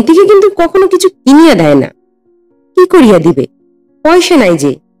 খেন্তিকে কিন্তু কখনো কিছু কিনিয়া দেয় না। কি করিয়া দিবে, পয়সা নাই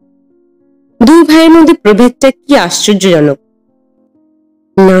যে। 2 ভাইয়ের মধ্যে প্রভেদটা কি আশ্চর্যজনক।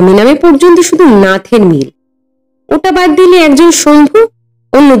 নামে নামে পর্যন্ত শুধু নাথের মিল। ওটা বাদ দিলে একজন শম্ভু,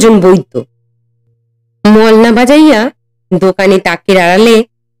 অন্যজন বৈদ্য। মলনা বাজাইয়া দোকানে তাকের আড়ালে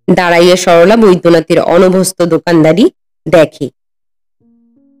দাঁড়াইয়া সরলা বৈদ্যনাথের অনভ্যস্ত দোকানদারি দেখে।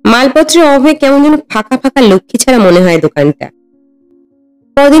 মালপত্রের অভাবে কেমন যেন ফাঁকা ফাঁকা লক্ষ্মী ছাড়া মনে হয় দোকানটা।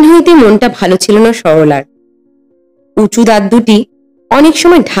 কদিন হইতে মনটা ভালো ছিল না সরলার। উঁচু দাঁত দুটি অনেক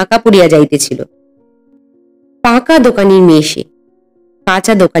সময় ঢাকা পড়িয়া যাইতেছিল। পাকা দোকানির মেয়ে সে,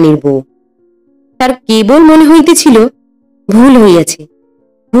 কাঁচা দোকানির বউ। তার কেবল মনে হইতেছিল ভুল হইয়াছে,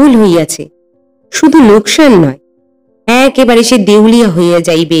 ভুল হইয়াছে। শুধু লোকসান নয়, একেবারে সে দেউলিয়া হইয়া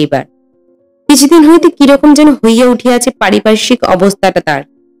যাইবে এবার। কিছুদিন হইতে কিরকম যেন হইয়া উঠিয়াছে পারিপার্শ্বিক অবস্থাটা তার।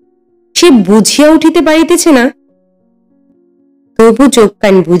 সে বুঝিয়া উঠিতে পারিতেছে না, তবু চোখ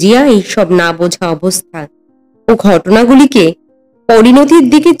কান বুঝিয়া এইসব না বোঝা অবস্থা ও ঘটনাগুলিকে পরিণতির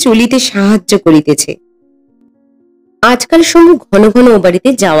দিকে চলিতে সাহায্য করিতেছে। আজকাল শম্ভু ঘন ঘন ও বাড়িতে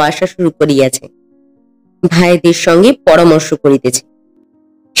যাওয়া আসা শুরু করিয়াছে। ভাইদের সঙ্গে পরামর্শ করিতেছে।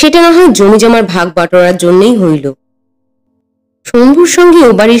 সেটা না হয় জমি জমার ভাগ বাটোয়ারার জন্যই হইল। শম্ভুর সঙ্গে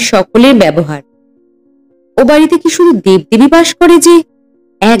ও বাড়ির সকলের ব্যবহার। ও বাড়িতে কি শুধু দেবদেবী বাস করে যে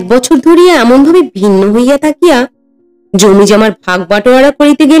 1 বছর ধরিয়া এমনভাবে ভিন্ন হইয়া থাকিয়া জমি জমার ভাগ বাটোয়ারা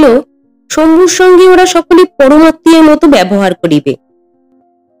করিতে গেলেও শম্ভুর সঙ্গে ওরা সকলে পরমাত্মীয়ের মতো ব্যবহার করিবে।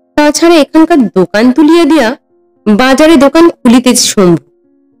 তাছাড়া এখানকার দোকান তুলিয়া দিয়া বাজারে দোকান খুলিতেছে শম্ভু।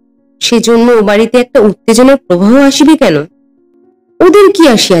 সেজন্য ও বাড়িতে একটা উত্তেজনার প্রবাহ আসিবে কেন? ওদের কি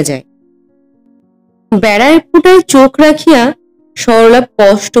আসিয়া যায়? বেড়ার ফুটায় চোখ রাখিয়া সরলা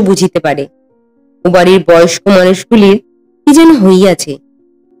স্পষ্ট বুঝিতে পারে ও বাড়ির বয়স্ক মানুষগুলির কি যেন হইয়াছে।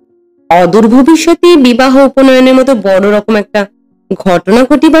 অদূর ভবিষ্যতে বিবাহ উপনয়নের মতো বড় রকম একটা ঘটনা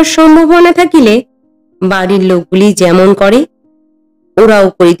ঘটিবার সম্ভাবনা থাকিলে বাড়ির লোকগুলি যেমন করে ওরাও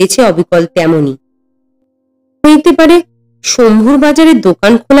করিতেছে অবিকল তেমনি। হইতে পারে শম্ভুর বাজারে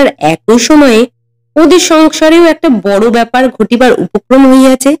দোকান খোলার একই সময়ে ওদের সংসারেও একটা বড় ব্যাপার ঘটিবার উপক্রম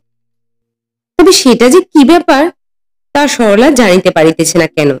হইয়াছে। তবে সেটা যে কি ব্যাপার তা সরলা জানিতে পারিতেছে না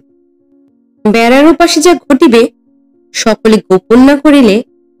কেন। বেড়ার ওপাশে যা ঘটিবে সকলে গোপন না করিলে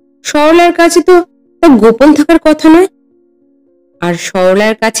সরলার কাছে তো তা গোপন থাকার কথা নয়। আর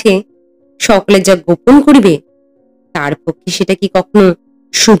সরলার কাছে সকলে যা গোপন করিবে তার পক্ষে সেটা কি কখনো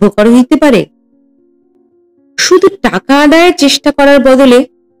শুভকর হইতে পারে? শুধু টাকা আদায়ের চেষ্টা করার বদলে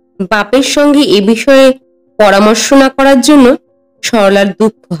বাপের সঙ্গে এ বিষয়ে পরামর্শ না করার জন্য সরলার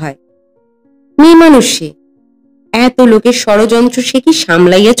দুঃখ হয়। মেয়ে মানুষ সে, এত লোকের ষড়যন্ত্র সে কি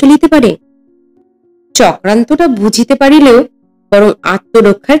সামলাইয়া চলিতে পারে? চক্রান্তটা বুঝিতে পারিলেও বরং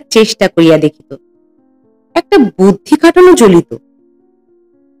আত্মরক্ষার চেষ্টা করিয়া দেখিত। একটা বুদ্ধি খাটানো চলিত।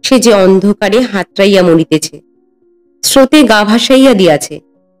 সে যে অন্ধকারে হাতড়াইয়া মরিতেছে, স্রোতে গা ভাসাইয়া দিয়াছে,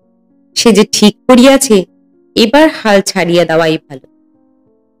 সে যে ঠিক করিয়াছে এবার হাল ছাড়িয়া দেওয়াই ভালো।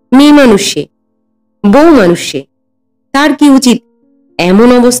 মেয়ে মানুষ সে, বউ মানুষ সে, তার কি উচিত এমন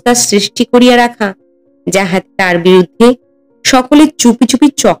অবস্থা সৃষ্টি করিয়া রাখা যাহাতে তার বিরুদ্ধে সকলে চুপি চুপি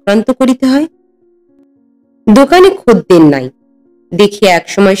চক্রান্ত করিতে হয়? দোকানে খদ্দের নাই, দেখিয়া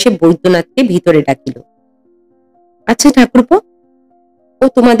একসময় সে বৈদ্যনাথকে ভিতরে ডাকিল। আচ্ছা ঠাকুরপো, ও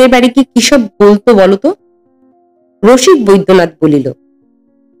তোমাদের বাড়ি কি সব বলতো বলো তো? রসিক বৈদ্যনাথ বলিল,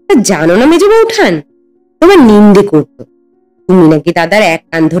 জানো না মেজো বৌঠান, তোমার নিন্দে করত। তুমি নাকি দাদার এক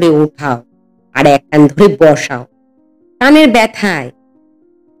কান ধরে ওঠাও আর এক কান ধরে বসাও, কানের ব্যথায়।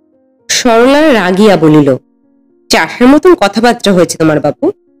 সরলা রাগিয়া বলিল, চাষের মতন কথাবার্তা হয়েছে তোমার বাপু।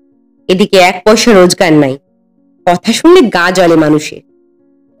 এদিকে 1 পয়সা রোজগার নাই, কথা শুনলে গা জ্বলে মানুষের।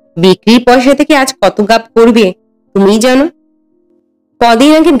 বিক্রির পয়সা থেকে আজ কত গাপ করবে তুমিই জানো।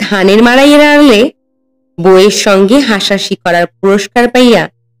 কদিন আগে ধানের মাড়াইয়ের আড়লে বইয়ের সঙ্গে হাসাহাসি করার পুরস্কার পাইয়া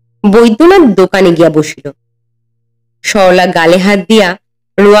বৈদ্যনাথ দোকানে গিয়া বসিল। সরলা গালে হাত দিয়া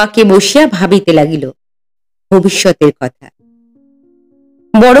রোয়াকে বসিয়া ভাবিতে লাগিল ভবিষ্যতের কথা।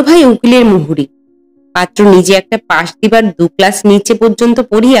 বড় ভাই উকিলের মুহুরি, পাত্র নিজে একটা পাশ দিবার 2 ক্লাস নিচে পর্যন্ত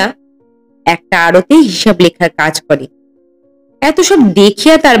পড়িয়া একটা আড়তে হিসাব লেখার কাজ করে। এত সব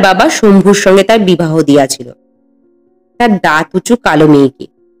দেখিয়া তার বাবা শম্ভুর সঙ্গে তার বিবাহ দিয়াছিল। তার দাঁত উঁচু কালো মেয়েকে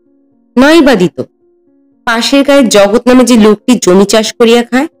নাই বা দিত। পাশের গায়ে জগৎ নামে যে লোকটি জমি চাষ করিয়া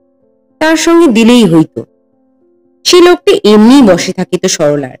খায়, তার সঙ্গে দিলেই হইত। সে লোকটি এমনি বসে থাকিত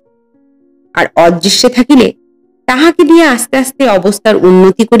সরলার। আর অদৃশ্যে থাকিলে তাহাকে দিয়ে আস্তে আস্তে অবস্থার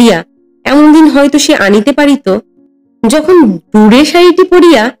উন্নতি করিয়া এমন দিন হয়তো সে আনিতে পারিত, যখন দূরে শাড়িটি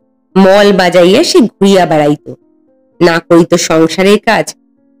পরিয়া মল বাজাইয়া সে ঘুরিয়া বেড়াইত, না করিত সংসারের কাজ,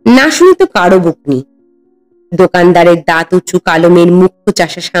 না শুনিত কারো বকুনি। দোকানদারের দাঁত উঁচু কালো মেয়ের মুখ্য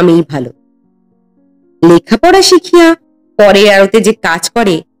চাষা স্বামীই ভালো। লেখাপড়া শিখিয়া পরের আড়তে যে কাজ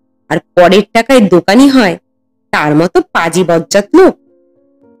করে আর পরের টাকায় দোকানি হয়, তার মতো পাজি বজ্জাত লোক।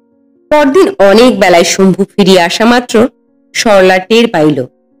 পরদিন অনেক বেলায় শম্ভু ফিরিয়া আসা মাত্র সরলা টের পাইল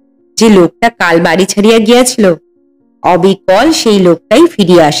যে লোকটা কাল বাড়ি ছাড়িয়া গিয়াছিল, অবিকল সেই লোকটাই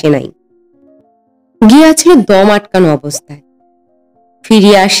ফিরিয়া আসে নাই। গিয়াছিল দম আটকানো অবস্থায়,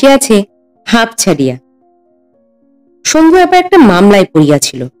 ফিরিয়া আসিয়াছে হাঁপ ছাড়িয়া। শম্ভু এবার একটা মামলায়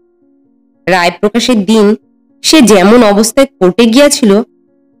পড়িয়াছিল। রায় প্রকাশের দিন সে যেমন অবস্থায় কোর্টে গিয়াছিল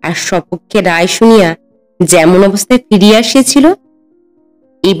আর সপক্ষে রায় শুনিয়া যেমন অবস্থায় ফিরিয়া আসিয়াছিল,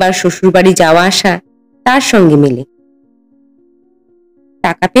 এবার শ্বশুরবাড়ি যাওয়া আসা তার সঙ্গে মেলে।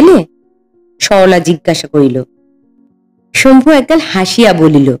 টাকা পেলে? সরলা জিজ্ঞাসা করিল। শম্ভু একগাল হাসিয়া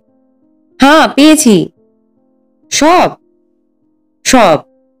বলিল, হ্যাঁ পেয়েছি। সব? সব।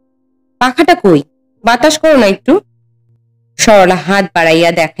 পাখাটা কই, বাতাস করো না একটু। সরলা হাত বাড়াইয়া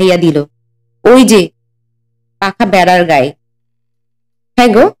দেখাইয়া দিল, ওই যে পাখা বেড়ার গায়ে। হ্যাঁ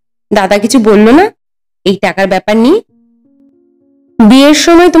গো, দাদা কিছু বলল না এই টাকার ব্যাপার নিয়ে? বিয়ের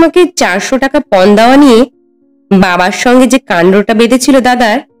সময় তোমাকে 400 টাকা পণ দেওয়া নিয়ে বাবার সঙ্গে যে কাণ্ডটা বেঁধেছিল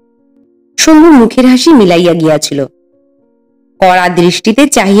দাদার। শম্ভুর মুখের হাসি মিলাইয়া গিয়াছিল। কড়া দৃষ্টিতে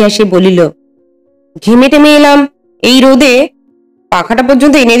চাহিয়া সে বলিল, ঘেমে টেমে এলাম এই রোদে, পাখাটা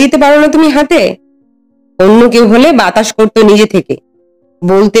পর্যন্ত এনে দিতে পারো না তুমি হাতে? অন্য কেউ হলে বাতাস করতো নিজে থেকে,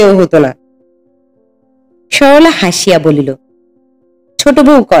 বলতেও হতো না। সরলা হাসিয়া বলিল, ছোট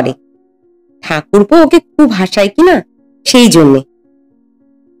বউ করে, ঠাকুরপো ওকে খুব হাসায় কিনা সেই জন্যে।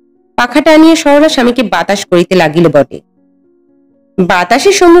 পাখাটা আনিয়ে সরলা স্বামীকে বাতাস করিতে লাগিল বটে।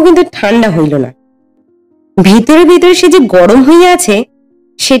 বাতাসের শম্ভু কিন্তু ঠান্ডা হইল না। ভিতরে ভিতরে সে যে গরম হইয়া আছে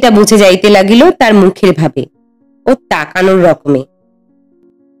সেটা বুঝে যাইতে লাগিল তার মুখের ভাবে ও তাকানোর রকমে।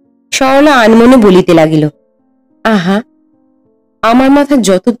 সরলা আনমনে বলিতে লাগিল, আহা, আমার মাথা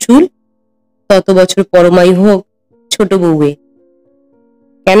যত চুল তত বছর পরমায়ু হোক ছোট বউয়ে।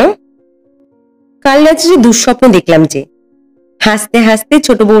 কেন? কাল রাত্রে যে দুঃস্বপ্ন দেখলাম যে, হাসতে হাসতে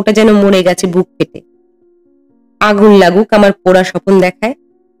ছোট বউটা যেন মরে গেছে বুক পেতে। আগুন লাগুক আমার পোড়া স্বপ্ন দেখায়।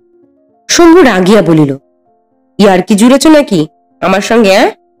 শম্ভু রাগিয়া বলিল, ইয়ার কি জুড়েছ নাকি আমার সঙ্গে?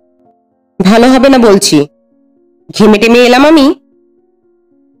 ভালো হবে না বলছি, ঘেমে টেমে এলাম আমি।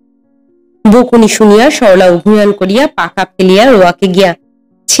 বকুনি শুনিয়া সরলা অভিমান করিয়া পাকা ফেলিয়া রোয়াকে গিয়া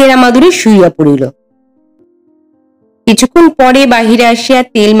ছেঁড়া মাদুরে শুইয়া পড়িল। কিছুক্ষণ পরে বাহিরে আসিয়া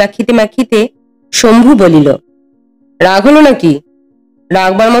তেল মাখিতে মাখিতে শম্ভু বলিল, রাগ হলো নাকি?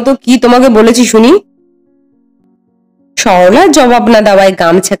 রাগবার মতো কি তোমাকে বলেছি শুনি? সরলা জবাব না দেওয়ায়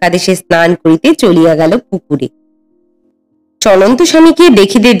গামছা কাঁধে সে স্নান করিতে চলিয়া গেল পুকুরে। চলন্ত স্বামীকে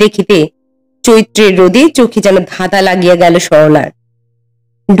দেখিতে দেখিতে চৈত্রের রোদে চোখে যেন ধাঁধা লাগিয়া গেল সরলার।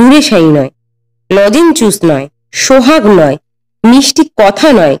 ডুরে সাই নয়, লজেন চুস নয়, সোহাগ নয়, মিষ্টি কথা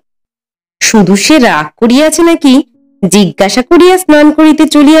নয়, শুধু সে রাগ করিয়াছে নাকি জিজ্ঞাসা করিয়া স্নান করিতে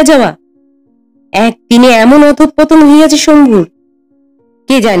চলিয়া যাওয়া। একদিনে এমন অধঃপতন হইয়াছে শম্ভুর,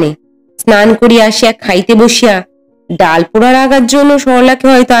 কে জানে স্নান করিয়া আসিয়া খাইতে বসিয়া ডাল পোড়ার আগার জন্য সরলাকে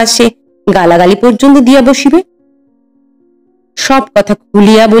হয়তো আসে গালাগালি পর্যন্ত দিয়া বসিবে। সব কথা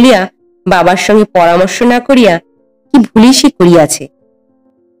খুলিয়া বলিয়া বাবার সঙ্গে পরামর্শ না করিয়া কি ভুলই সে করিয়াছে।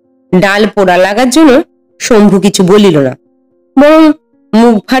 ডাল পোড়া লাগার জন্য শম্ভু কিছু বলিল না, বরং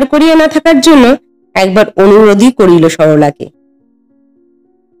মুখ ভার করিয়া না থাকার জন্য একবার অনুরোধই করিল সরলাকে।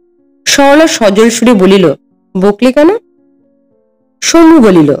 সরলা সজল সুরে বলিল, বকলে কেন? শম্ভু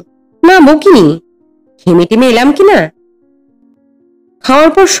বলিল, না বকিনি, ঘেমে টেমে এলাম কিনা। খাওয়ার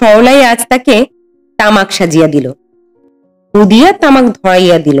পর সরলাই আজ তাকে তামাক সাজিয়া দিল, উদিয়া তামাক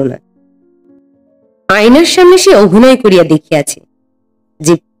ধরাইয়া দিল না। আয়নার সামনে সে অভিনয় করিয়া দেখিয়াছে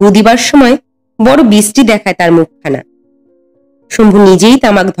যে উদিবার সময় বড় বৃষ্টি দেখায় তার মুখখানা। শম্ভু নিজেই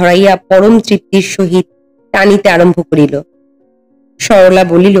তামাক ধরাইয়া পরম তৃপ্তির সহিত টানিতে আরম্ভ করিল। সরলা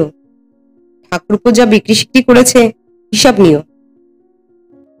বলিল, ঠাকুরপো যা বিক্রি সিক্রি করেছে হিসাব নিও।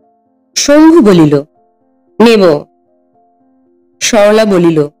 শম্ভু বলিল, নেব। সরলা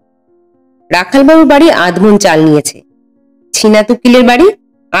বলিল, রাখালবাবুর বাড়ি আধমন চাল নিয়েছে, ছিনা তুকিলের বাড়ি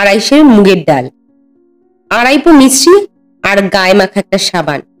 250 মুগের ডাল, 2.5 মিষ্টি আর গায়ে মাখা একটা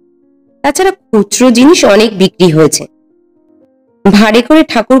সাবান, তাছাড়া খুচরো জিনিস অনেক বিক্রি হয়েছে। ভাড়ে করে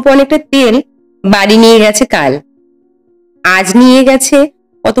ঠাকুরপো অনেকটা তেল বাড়ি নিয়ে গেছে কাল, আজ নিয়ে গেছে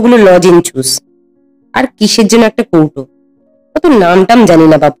কতগুলো লজেন্স আর কিসের জন্য একটা কৌটো, কত নামটাম জানি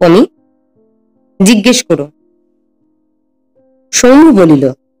না বাপু আমি, জিজ্ঞেস করো। শম্ভু বলিল,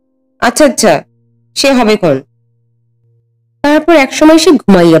 আচ্ছা আচ্ছা সে হবে ক্ষণ। তারপর একসময় সে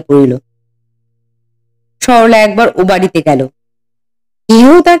ঘুমাইয়া পড়িল। সরলা একবার ও বাড়িতে গেল,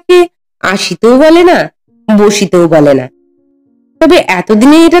 কেউ তাকে আসিতেও বলে না, বসিতেও বলে না, তবে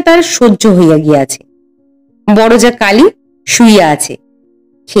এতদিনে এটা তার সহ্য হইয়া গিয়াছে। বড় যা কালী শুইয়া আছে,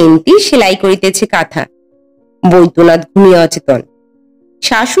 খেন্তি সেলাই করিতেছে কাঁথা, বৈদ্যনাথ ঘুমিয়া অচেতন,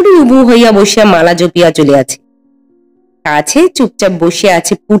 শাশুড়ি উবু হইয়া বসিয়া মালা জপিয়া চলিয়াছে, কাছে চুপচাপ বসিয়া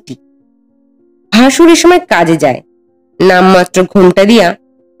আছে পুটি। ভাসুরের সময় কাজে যায়, নামমাত্র ঘোমটা দিয়া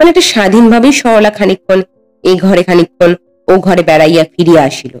অনেকটা স্বাধীনভাবেই সরলা খানিকক্ষণ এই ঘরে খানিকক্ষণ ও ঘরে বেড়াইয়া ফিরিয়া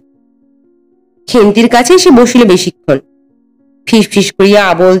আসিল। খেন্তির কাছে এসে বসিল বেশিক্ষণ, ফিস ফিস করিয়া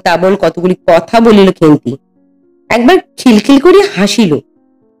আবল তাবল কতগুলি কথা বলিল খেন্তি, একবার খিলখিল করিয়া হাসিল।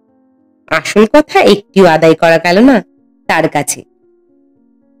 আসল কথা একটিও আদায় করা গেল না তার কাছে।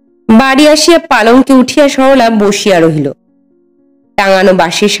 বাড়ি আসিয়া পালঙ্কে উঠিয়া সরলা বসিয়া রহিল। টাঙানো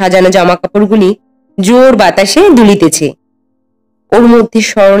বাঁশে সাজানো জামা কাপড়গুলি জোর বাতাসে দুলিতেছে, ওর মধ্যে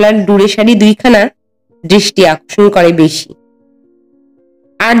সরলার ডুরে শাড়ি 2খানা দৃষ্টি আকর্ষণ করে বেশি।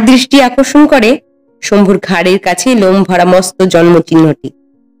 আর দৃষ্টি আকর্ষণ করে শম্ভুর ঘাড়ের কাছে লোম ভরা মস্ত জন্মচিহ্নটি।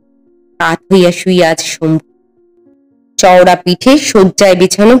 কাত হইয়া শুইয়া আছে শম্ভু, চওড়া পিঠে শয্যায়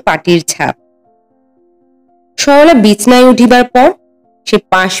বিছানো পাটির ছাপ। সরলা বিছনায় উঠিবার পর সে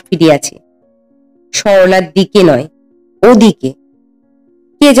পাশ ফিরিয়াছে, সরলার দিকে নয় ওদিকে।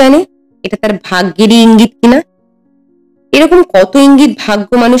 কে জানে এটা তার ভাগ্যেরই ইঙ্গিত কিনা। এরকম কত ইঙ্গিত ভাগ্য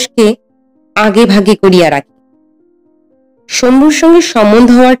মানুষকে আগে ভাগে করিয়া রাখে। শম্ভুর সঙ্গে সম্বন্ধ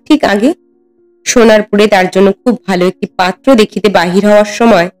হওয়ার ঠিক আগে সোনারপুরে তার জন্য খুব ভালো একটি পাত্র দেখিতে বাহির হওয়ার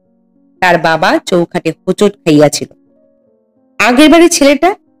সময় তার বাবা চৌখাটে হোঁচট খাইয়াছিল। আগের বারে ছেলেটা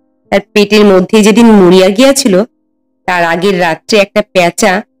তার পেটের মধ্যে যেদিন মরিয়া গিয়াছিল তার আগের রাত্রে একটা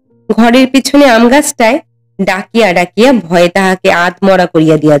পেঁচা ঘরের পিছনে আম গাছটায় ডাকিয়া ডাকিয়া ভয়ে তাহাকে আধমরা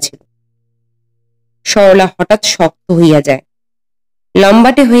করিয়া দিয়াছিল। সরলা হঠাৎ শক্ত হইয়া যায়,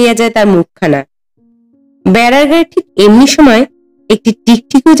 লম্বাটে হইয়া যায় তার মুখখানা। বেড়ার গায়ে ঠিক এমনি সময় একটি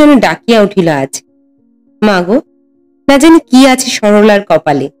টিকটিকিও যেন ডাকিয়া উঠিল, আজ মা গো, না জানি কি আছে সরলার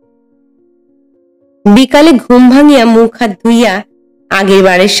কপালে। বিকালে ঘুম ভাঙিয়া মুখ হাত ধুইয়া আগের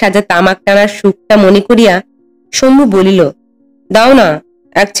বারের সাজা তামাক টানার সুখটা মনে করিয়া শম্ভু বলিল, দাও না,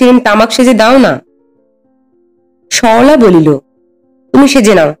 এক চিরিম তামাক সেজে দাও না। সরলা বলিল, তুমি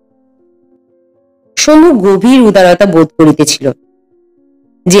সেজে নাও। শম্ভু গভীর উদারতা বোধ করিতেছিল।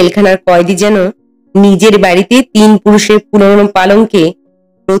 জেলখানার কয়েদি যেন নিজের বাড়িতে 3 পুরুষের পুরনো পালঙ্কে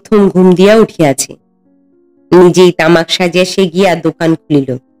প্রথম ঘুম দিয়া উঠিয়াছে। নিজেই তামাক সাজিয়া সে গিয়া দোকান খুলিল।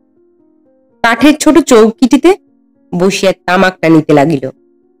 কাঠের ছোট চৌকিটিতে বসিয়া তামাক টানিতে লাগিল।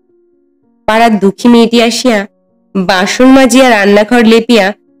 পাড়ার দুঃখী মেয়েটি আসিয়া বাসন মাজিয়া রান্নাঘর লেপিয়া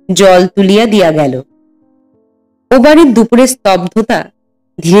জল তুলিয়া দিয়া গেল। ও বাড়ির দুপুরের স্তব্ধতা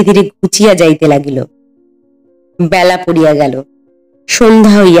ধীরে ধীরে ঘুচিয়া যাইতে লাগিল। বেলা পড়িয়া গেল,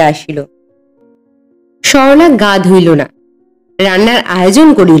 সন্ধ্যা হইয়া আসিল। সরলা গা ধুইল না, রান্নার আয়োজন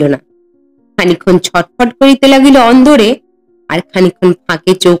করিল না। খানিক্ষণ ছটফট করিতে লাগিল অন্দরে, আর খানিক্ষণ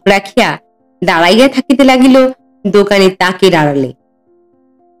ফাঁকে চোখ রাখিয়া দাঁড়াইয়া থাকিতে লাগিল দোকানের তাকের আড়ালে।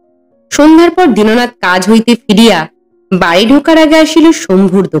 সন্ধ্যার পর দীননাথ কাজ হইতে ফিরিয়া বাড়ি ঢোকার আগে আসিল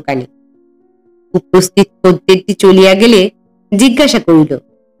শম্ভুর দোকানে। উপস্থিত খদ্দেরটি চলিয়া গেলে জিজ্ঞাসা করিল,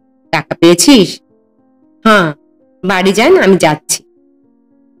 টাকা পেয়েছিস? হ্যাঁ, বাড়ি যান, আমি যাচ্ছি।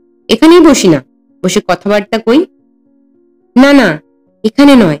 এখানেই বসি না, বসে কথাবার্তা কই। না না,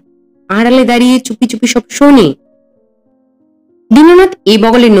 এখানে নয়, আড়ালে দাঁড়িয়ে চুপি চুপি সব শোনে। দীননাথ এই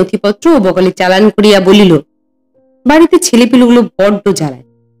বগলের নথিপত্র ও বগলে চালান করিয়া বলিল, বাড়িতে ছেলেপিলগুলো বড্ড জ্বালায়,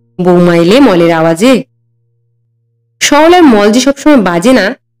 বৌমা এলে মলের আওয়াজে। সরলার মল যে সবসময় বাজে না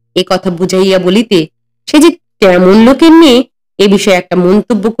এ কথা বুঝাইয়া বলিতে সে যে কেমন লোকের মেয়ে এ বিষয়ে একটা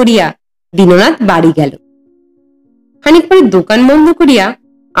মন্তব্য করিয়া দীননাথ বাড়ি গেল। খানিক পরে দোকান বন্ধ করিয়া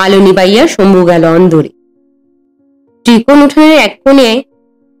আলো নিবাইয়া শম্ভু গেল অন্দরে। ত্রিকোণ উঠানের এক কোণে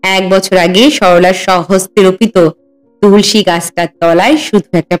 1 বছর আগে সরলার স্বহস্তে রোপিত তুলসী গাছটার তলায় শুধু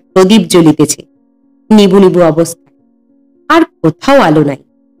একটা প্রদীপ জ্বলিতেছে, নিবু নিবু অবস্থায়, আর কোথাও আলো নাই।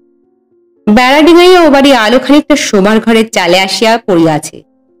 বেড়া ডিঙাইয়া ও বাড়ি আলো খানিকটা শোবার ঘরের চালে আসিয়া পড়িয়াছে।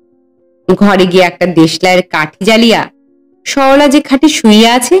 ঘরে গিয়ে একটা দেশলাইয়ের কাঠি জ্বালিয়া সরলা যে খাটে শুইয়া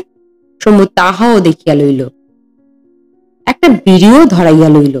আছে শম্ভু তাহাও দেখিয়া লইল, একটা বিড়িও ধরাইয়া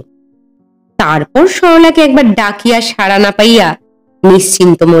লইল। তারপর সরলাকে একবার ডাকিয়া সাড়া না পাইয়া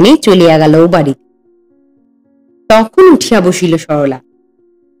নিশ্চিন্ত মনে চলিয়া গেল ও বাড়িতে। তখন উঠিয়া বসিল সরলা।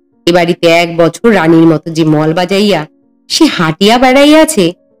 এ বাড়িতে 1 বছর রানীর মতো যে মল বাজাইয়া সে হাঁটিয়া বেড়াইয়াছে,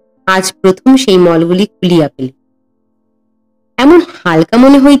 আজ প্রথম সেই মলগুলি খুলিয়া পেল। এমন হালকা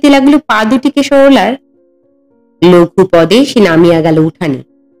মনে হইতে লাগলো পা দুটিকে সরলার। লঘু পদে সে নামিয়া গেল উঠানে।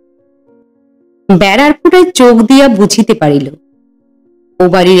 বেড়ার ফুটায় চোখ দিয়া বুঝিতে পারিল ও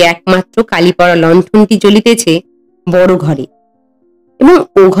বাড়ির একমাত্র কালি পড়া লণ্ঠনটি জ্বলিতেছে বড় ঘরে, এবং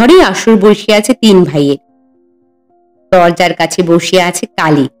ও ঘরেই আসর বসিয়া আছে 3 ভাইয়ের। দরজার কাছে বসিয়া আছে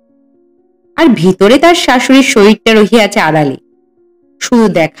কালী, আর ভিতরে তার শাশুড়ির শরীরটা রহিয়াছে আড়ালে, শুধু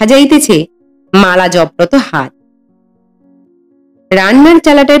দেখা যাইতেছে মালা জপরত হাত। রান্নার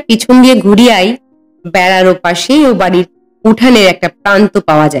চালাটার পিছন দিয়ে ঘুরিয়াই বেড়ার ওপাশে ও বাড়ির উঠানের একটা প্রান্ত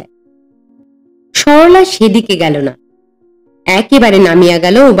পাওয়া যায়। সরলা সেদিকে গেল না, একেবারে নামিয়া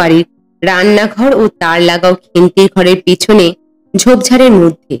গেল ও বাড়ির রান্নাঘর ও তার লাগাও খেন্তির ঘরের পিছনে ঝোপঝাড়ের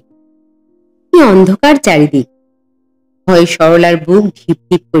মধ্যে। কি অন্ধকার চারিদিক! ভয়ে সরলার বুক ঢিপ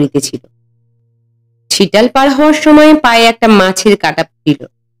ঢিপ করিতেছিল। ছিটাল পার হওয়ার সময় পায়ে একটা মাছের কাঁটা ফুটিল,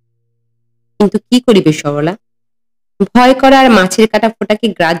 কিন্তু কি করিবে সরলা? ভয় করা আর মাছের কাঁটা ফোটাকে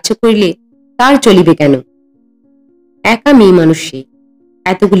গ্রাহ্য করিলে তার চলিবে কেন? একা মেয়ে মানুষ সে,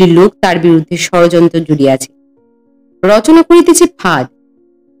 এতগুলি লোক তার বিরুদ্ধে ষড়যন্ত্র জুড়িয়াছে, রচনা করিতেছে ফাঁদ।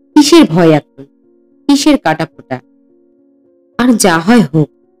 কিসের ভয় এখন, কিসের কাটা ফোটা? আর যা হয় হোক,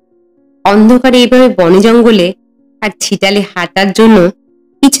 অন্ধকারে এইভাবে বনে জঙ্গলে আর ছিটালে হাঁটার জন্য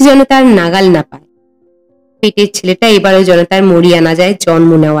কিছু যেন তার নাগাল না পায়। পেটের ছেলেটা এবারও যেন তার মরিয়া না যায়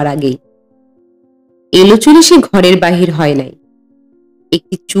জন্ম নেওয়ার আগেই। এলো চুলে সে ঘরের বাহির হয় নাই।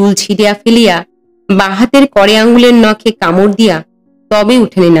 একটি চুল ছিঁড়িয়া ফেলিয়া বাহাতের করে আঙ্গুলের নখে কামড় দিয়া তবে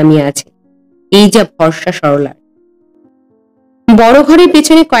উঠানে নামিয়া আছে। এই যা ভরসা সরলার। বড় ঘরের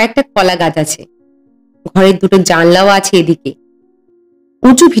পেছনে কয়েকটা কলা গাছ আছে, ঘরের 2টো জানলাও আছে এদিকে।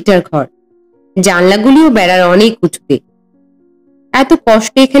 উঁচু ভিটার ঘর, জানলাগুলিও বেড়ার অনেক উঁচুতে। এত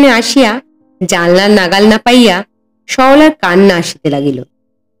কষ্ট এখানে আসিয়া জানলার নাগাল না পাইয়া সরলার কান্না আসিতে লাগিল।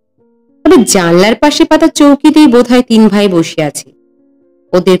 তবে জানলার পাশে পাতা চৌকিতেই বোধহয় 3 ভাই বসে আছে।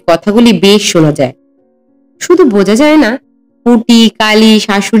 ওদের কথাগুলি বেশ শোনা যায়, শুধু বোঝা যায় না পুটি, কালী,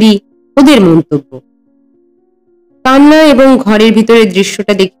 শাশুড়ি ওদের মন্তব্য। কান্না এবং ঘরের ভিতরের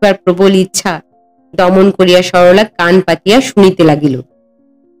দৃশ্যটা দেখিবার প্রবল ইচ্ছা দমন করিয়া সরলা কান পাতিয়া শুনিতে লাগিল।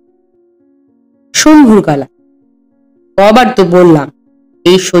 শম্ভুর গলা, কবার তো বললাম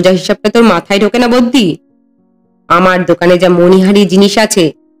এই সোজা হিসাবটা তোর মাথায় ঢোকে না বদ্দি? আমার দোকানে যা মণিহারি জিনিস আছে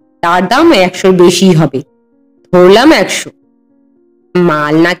তার দাম 100 বেশি হবে, ধরলাম 100।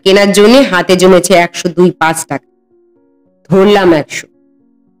 মাল না কেনার জন্য হাতে জমেছে 102.5 টাকা, ধরলাম 100।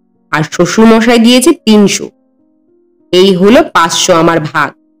 আর শ্বশুর মশাই দিয়েছে 300, এই হলো 500 আমার ভাগ।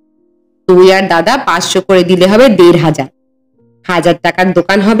 তুই আর দাদা 500 করে দিলে হবে 1500। 1000 টাকার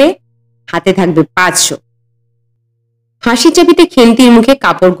দোকান হবে, হাতে থাকবে 500। হাসি চাপিতে খেন্তির মুখে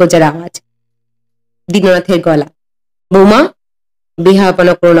কাপড় গোজার আওয়াজ। দীননাথের গলা, বৌমা,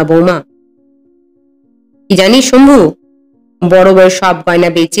 বেহাপনা করো না বৌমা। কি জানিস শম্ভু, বড় বড় সব গয়না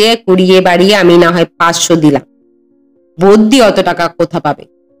বেচে কুড়িয়ে বাড়িয়ে আমি না হয় 500 দিলাম, বদ্যি অত টাকা কোথা পাবে?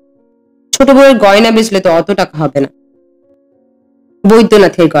 ছোট বউয়ের গয়না বেচলে তো অত টাকা হবে না।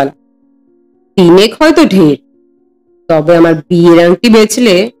 বৈদ্যনাথের গলা, 3 হয়তো ঢের, তবে আমার বিয়ের আংটি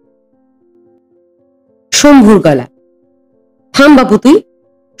বেচলে। শম্ভুর গলা, থাম বাপু, তুই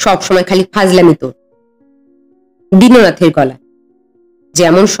সবসময় খালি ফাজলামি তোর। দীননাথের গলা,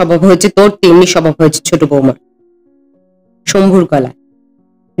 যেমন স্বভাব হয়েছে তোর তেমনি স্বভাব হয়েছে ছোট বৌমা। শম্ভুর গলা,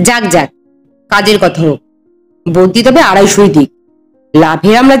 যাক যাক, কাজের কথা হোক, বদ্যি তবে 250 দিক,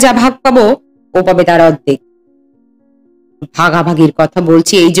 লাভে আমরা যা ভাগ পাবো ও পাবে তার অর্ধেক। ভাগাভাগির কথা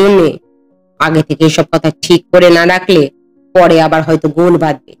বলছি এই জন্যে, আগে থেকে এসব কথা ঠিক করে না রাখলে পরে আবার হয়তো গোল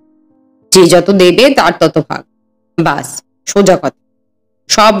বাঁধবে। যে যত দেবে তার তত ভাগ, বাস সোজা কথা,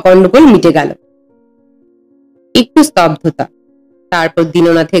 সব গন্ডগোল মিটে গেল। একটু স্তব্ধতা, তারপর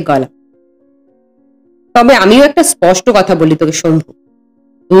দীননাথের গলা, তবে আমিও একটা স্পষ্ট কথা বলি তোকে শম্ভু,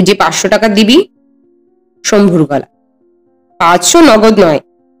 তুই যে 500 টাকা দিবি। শম্ভুর গলা, 500 নগদ নয়,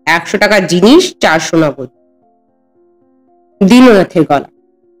 100 টাকার জিনিস 400 নগদ। দীননাথের গলা,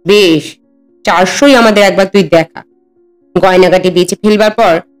 বেশ, 400ই আমাদের একবার তুই দেখা, গয়নাগাটি বেঁচে ফেলবার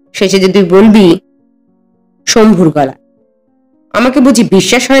পর শেষে যে তুই বলবি। শম্ভুর গলা, আমাকে বুঝি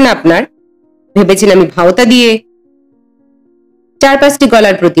বিশ্বাস হয় না আপনার? ভেবেছেন আমি ভাওতা দিয়ে? 4-5টি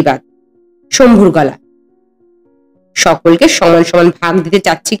গলার প্রতিবাদ। শম্ভুর গলা, সকলকে সমান সমান ভাগ দিতে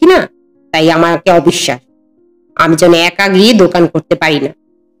চাচ্ছি কিনা তাই আমাকে অবিশ্বাস। আমি যেন একা গিয়ে দোকান করতে পারি না।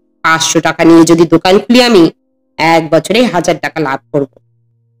 500 টাকা নিয়ে যদি দোকান খুলি আমি, 1 বছরে 1000 টাকা লাভ করব।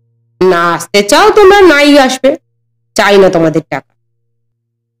 না আসতে চাও তোমরা, নাই আসবে, চাই না তোমাদের টাকা।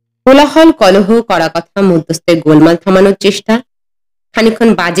 কোলাহল, কলহ, করা কথা, মধ্যস্থের গোলমাল থামানোর চেষ্টা, খানিকক্ষণ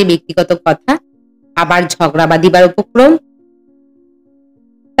বাজে ব্যক্তিগত কথা, আবার ঝগড়া বাঁধিবার উপক্রম।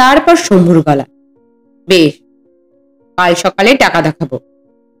 তারপর শম্ভুর গলা, বেশ, কাল সকালে টাকা দেখাবো।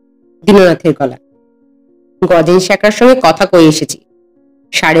 দীননাথের গলা, গজেন শেখরার সঙ্গে কথা কয়ে এসেছি,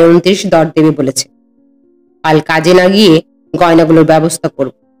 29.5 দর দেবে বলেছে। কাল কাজে না গিয়ে গয়নাগুলোর ব্যবস্থা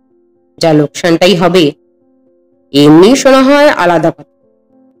করব, যা লোকসানটাই হবে। এমনি শোনা হয় আলাদা কথা,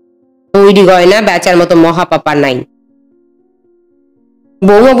 তৈরি গয়না বেচার মতো মহাপাপা নাই।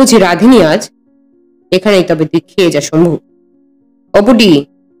 বৌমা বুঝি রাধিনী আজ? এখানেই তবে তুই খেয়ে যা শম্ভু। অপুটি,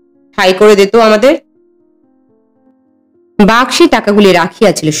 ঠাই করে দে তো আমাদের। বাক্সে টাকাগুলি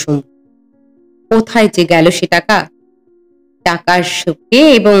রাখিয়াছিল শম্ভু, কোথায় যে গেল সে টাকা? টাকার শোকে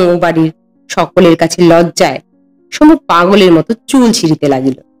এবং ও বাড়ির সকলের কাছে লজ্জায় শম্ভু পাগলের মতো চুল ছিঁড়িতে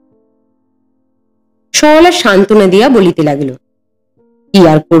লাগিল। সরলা সান্ত্বনা দিয়া বলিতে লাগিল, কি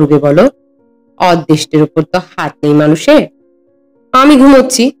আর করবে বলো, অদৃষ্টের উপর তো হাত নেই মানুষের। আমি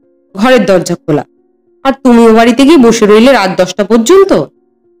ঘুমোচ্ছি, ঘরের দরজা খোলা, আর তুমি ও বাড়িতে গিয়ে বসে রইলে রাত 10টা পর্যন্ত।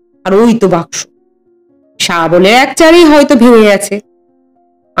 আর ওই তো বাক্স, শাবলের এক চারেই হয়তো ভেঙে গেছে।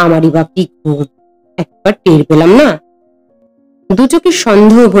 আমারই বা কি ঘুম, একবার টের পেলাম না। দু চোখে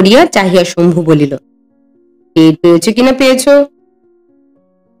সন্দেহ ভরিয়া চাহিয়া শম্ভু বলিল, টের পেয়েছ কিনা পেয়েছ?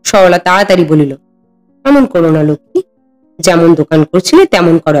 সরলা তাড়াতাড়ি বলিল, এমন করো না লক্ষ্মী, যেমন দোকান করছিলে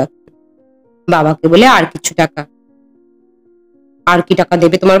তেমন করো এখন। বাবাকে বলে আর কিছু টাকা। আর কি টাকা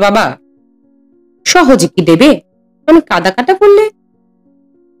দেবে তোমার বাবা? সহজে কি দেবে, আমি কাদা কাটা করলে।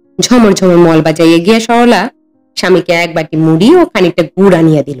 ঝমর ঝমর মল বাজাইয়ে গিয়া সরলা স্বামীকে 1 বাটি মুড়ি ও খানিকটা গুড়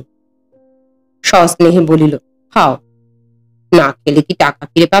আনিয়া দিল। সস্নেহে বলিল, খাও, না খেলে কি টাকা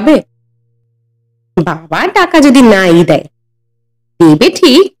ফিরে পাবে? বাবা টাকা যদি নাই দেয়, দেবে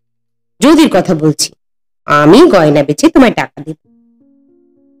ঠিক, যদির কথা বলছি, আমি গয়না বেচে তোমায় টাকা দেব।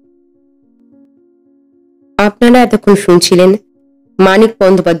 আপনারা এতক্ষণ শুনছিলেন মানিক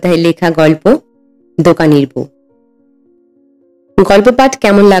বন্দ্যোপাধ্যায়ের লেখা গল্প দোকানির বউ। গল্প পাঠ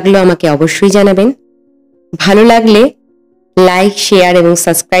কেমন লাগলো আমাকে অবশ্যই জানাবেন। ভালো লাগলে লাইক, শেয়ার এবং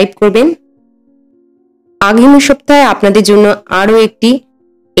সাবস্ক্রাইব করবেন। আগামী সপ্তাহে আপনাদের জন্য আরো একটি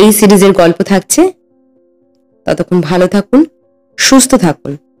এই সিরিজের গল্প থাকছে। ততক্ষণ ভালো থাকুন, সুস্থ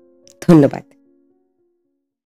থাকুন। ধন্যবাদ।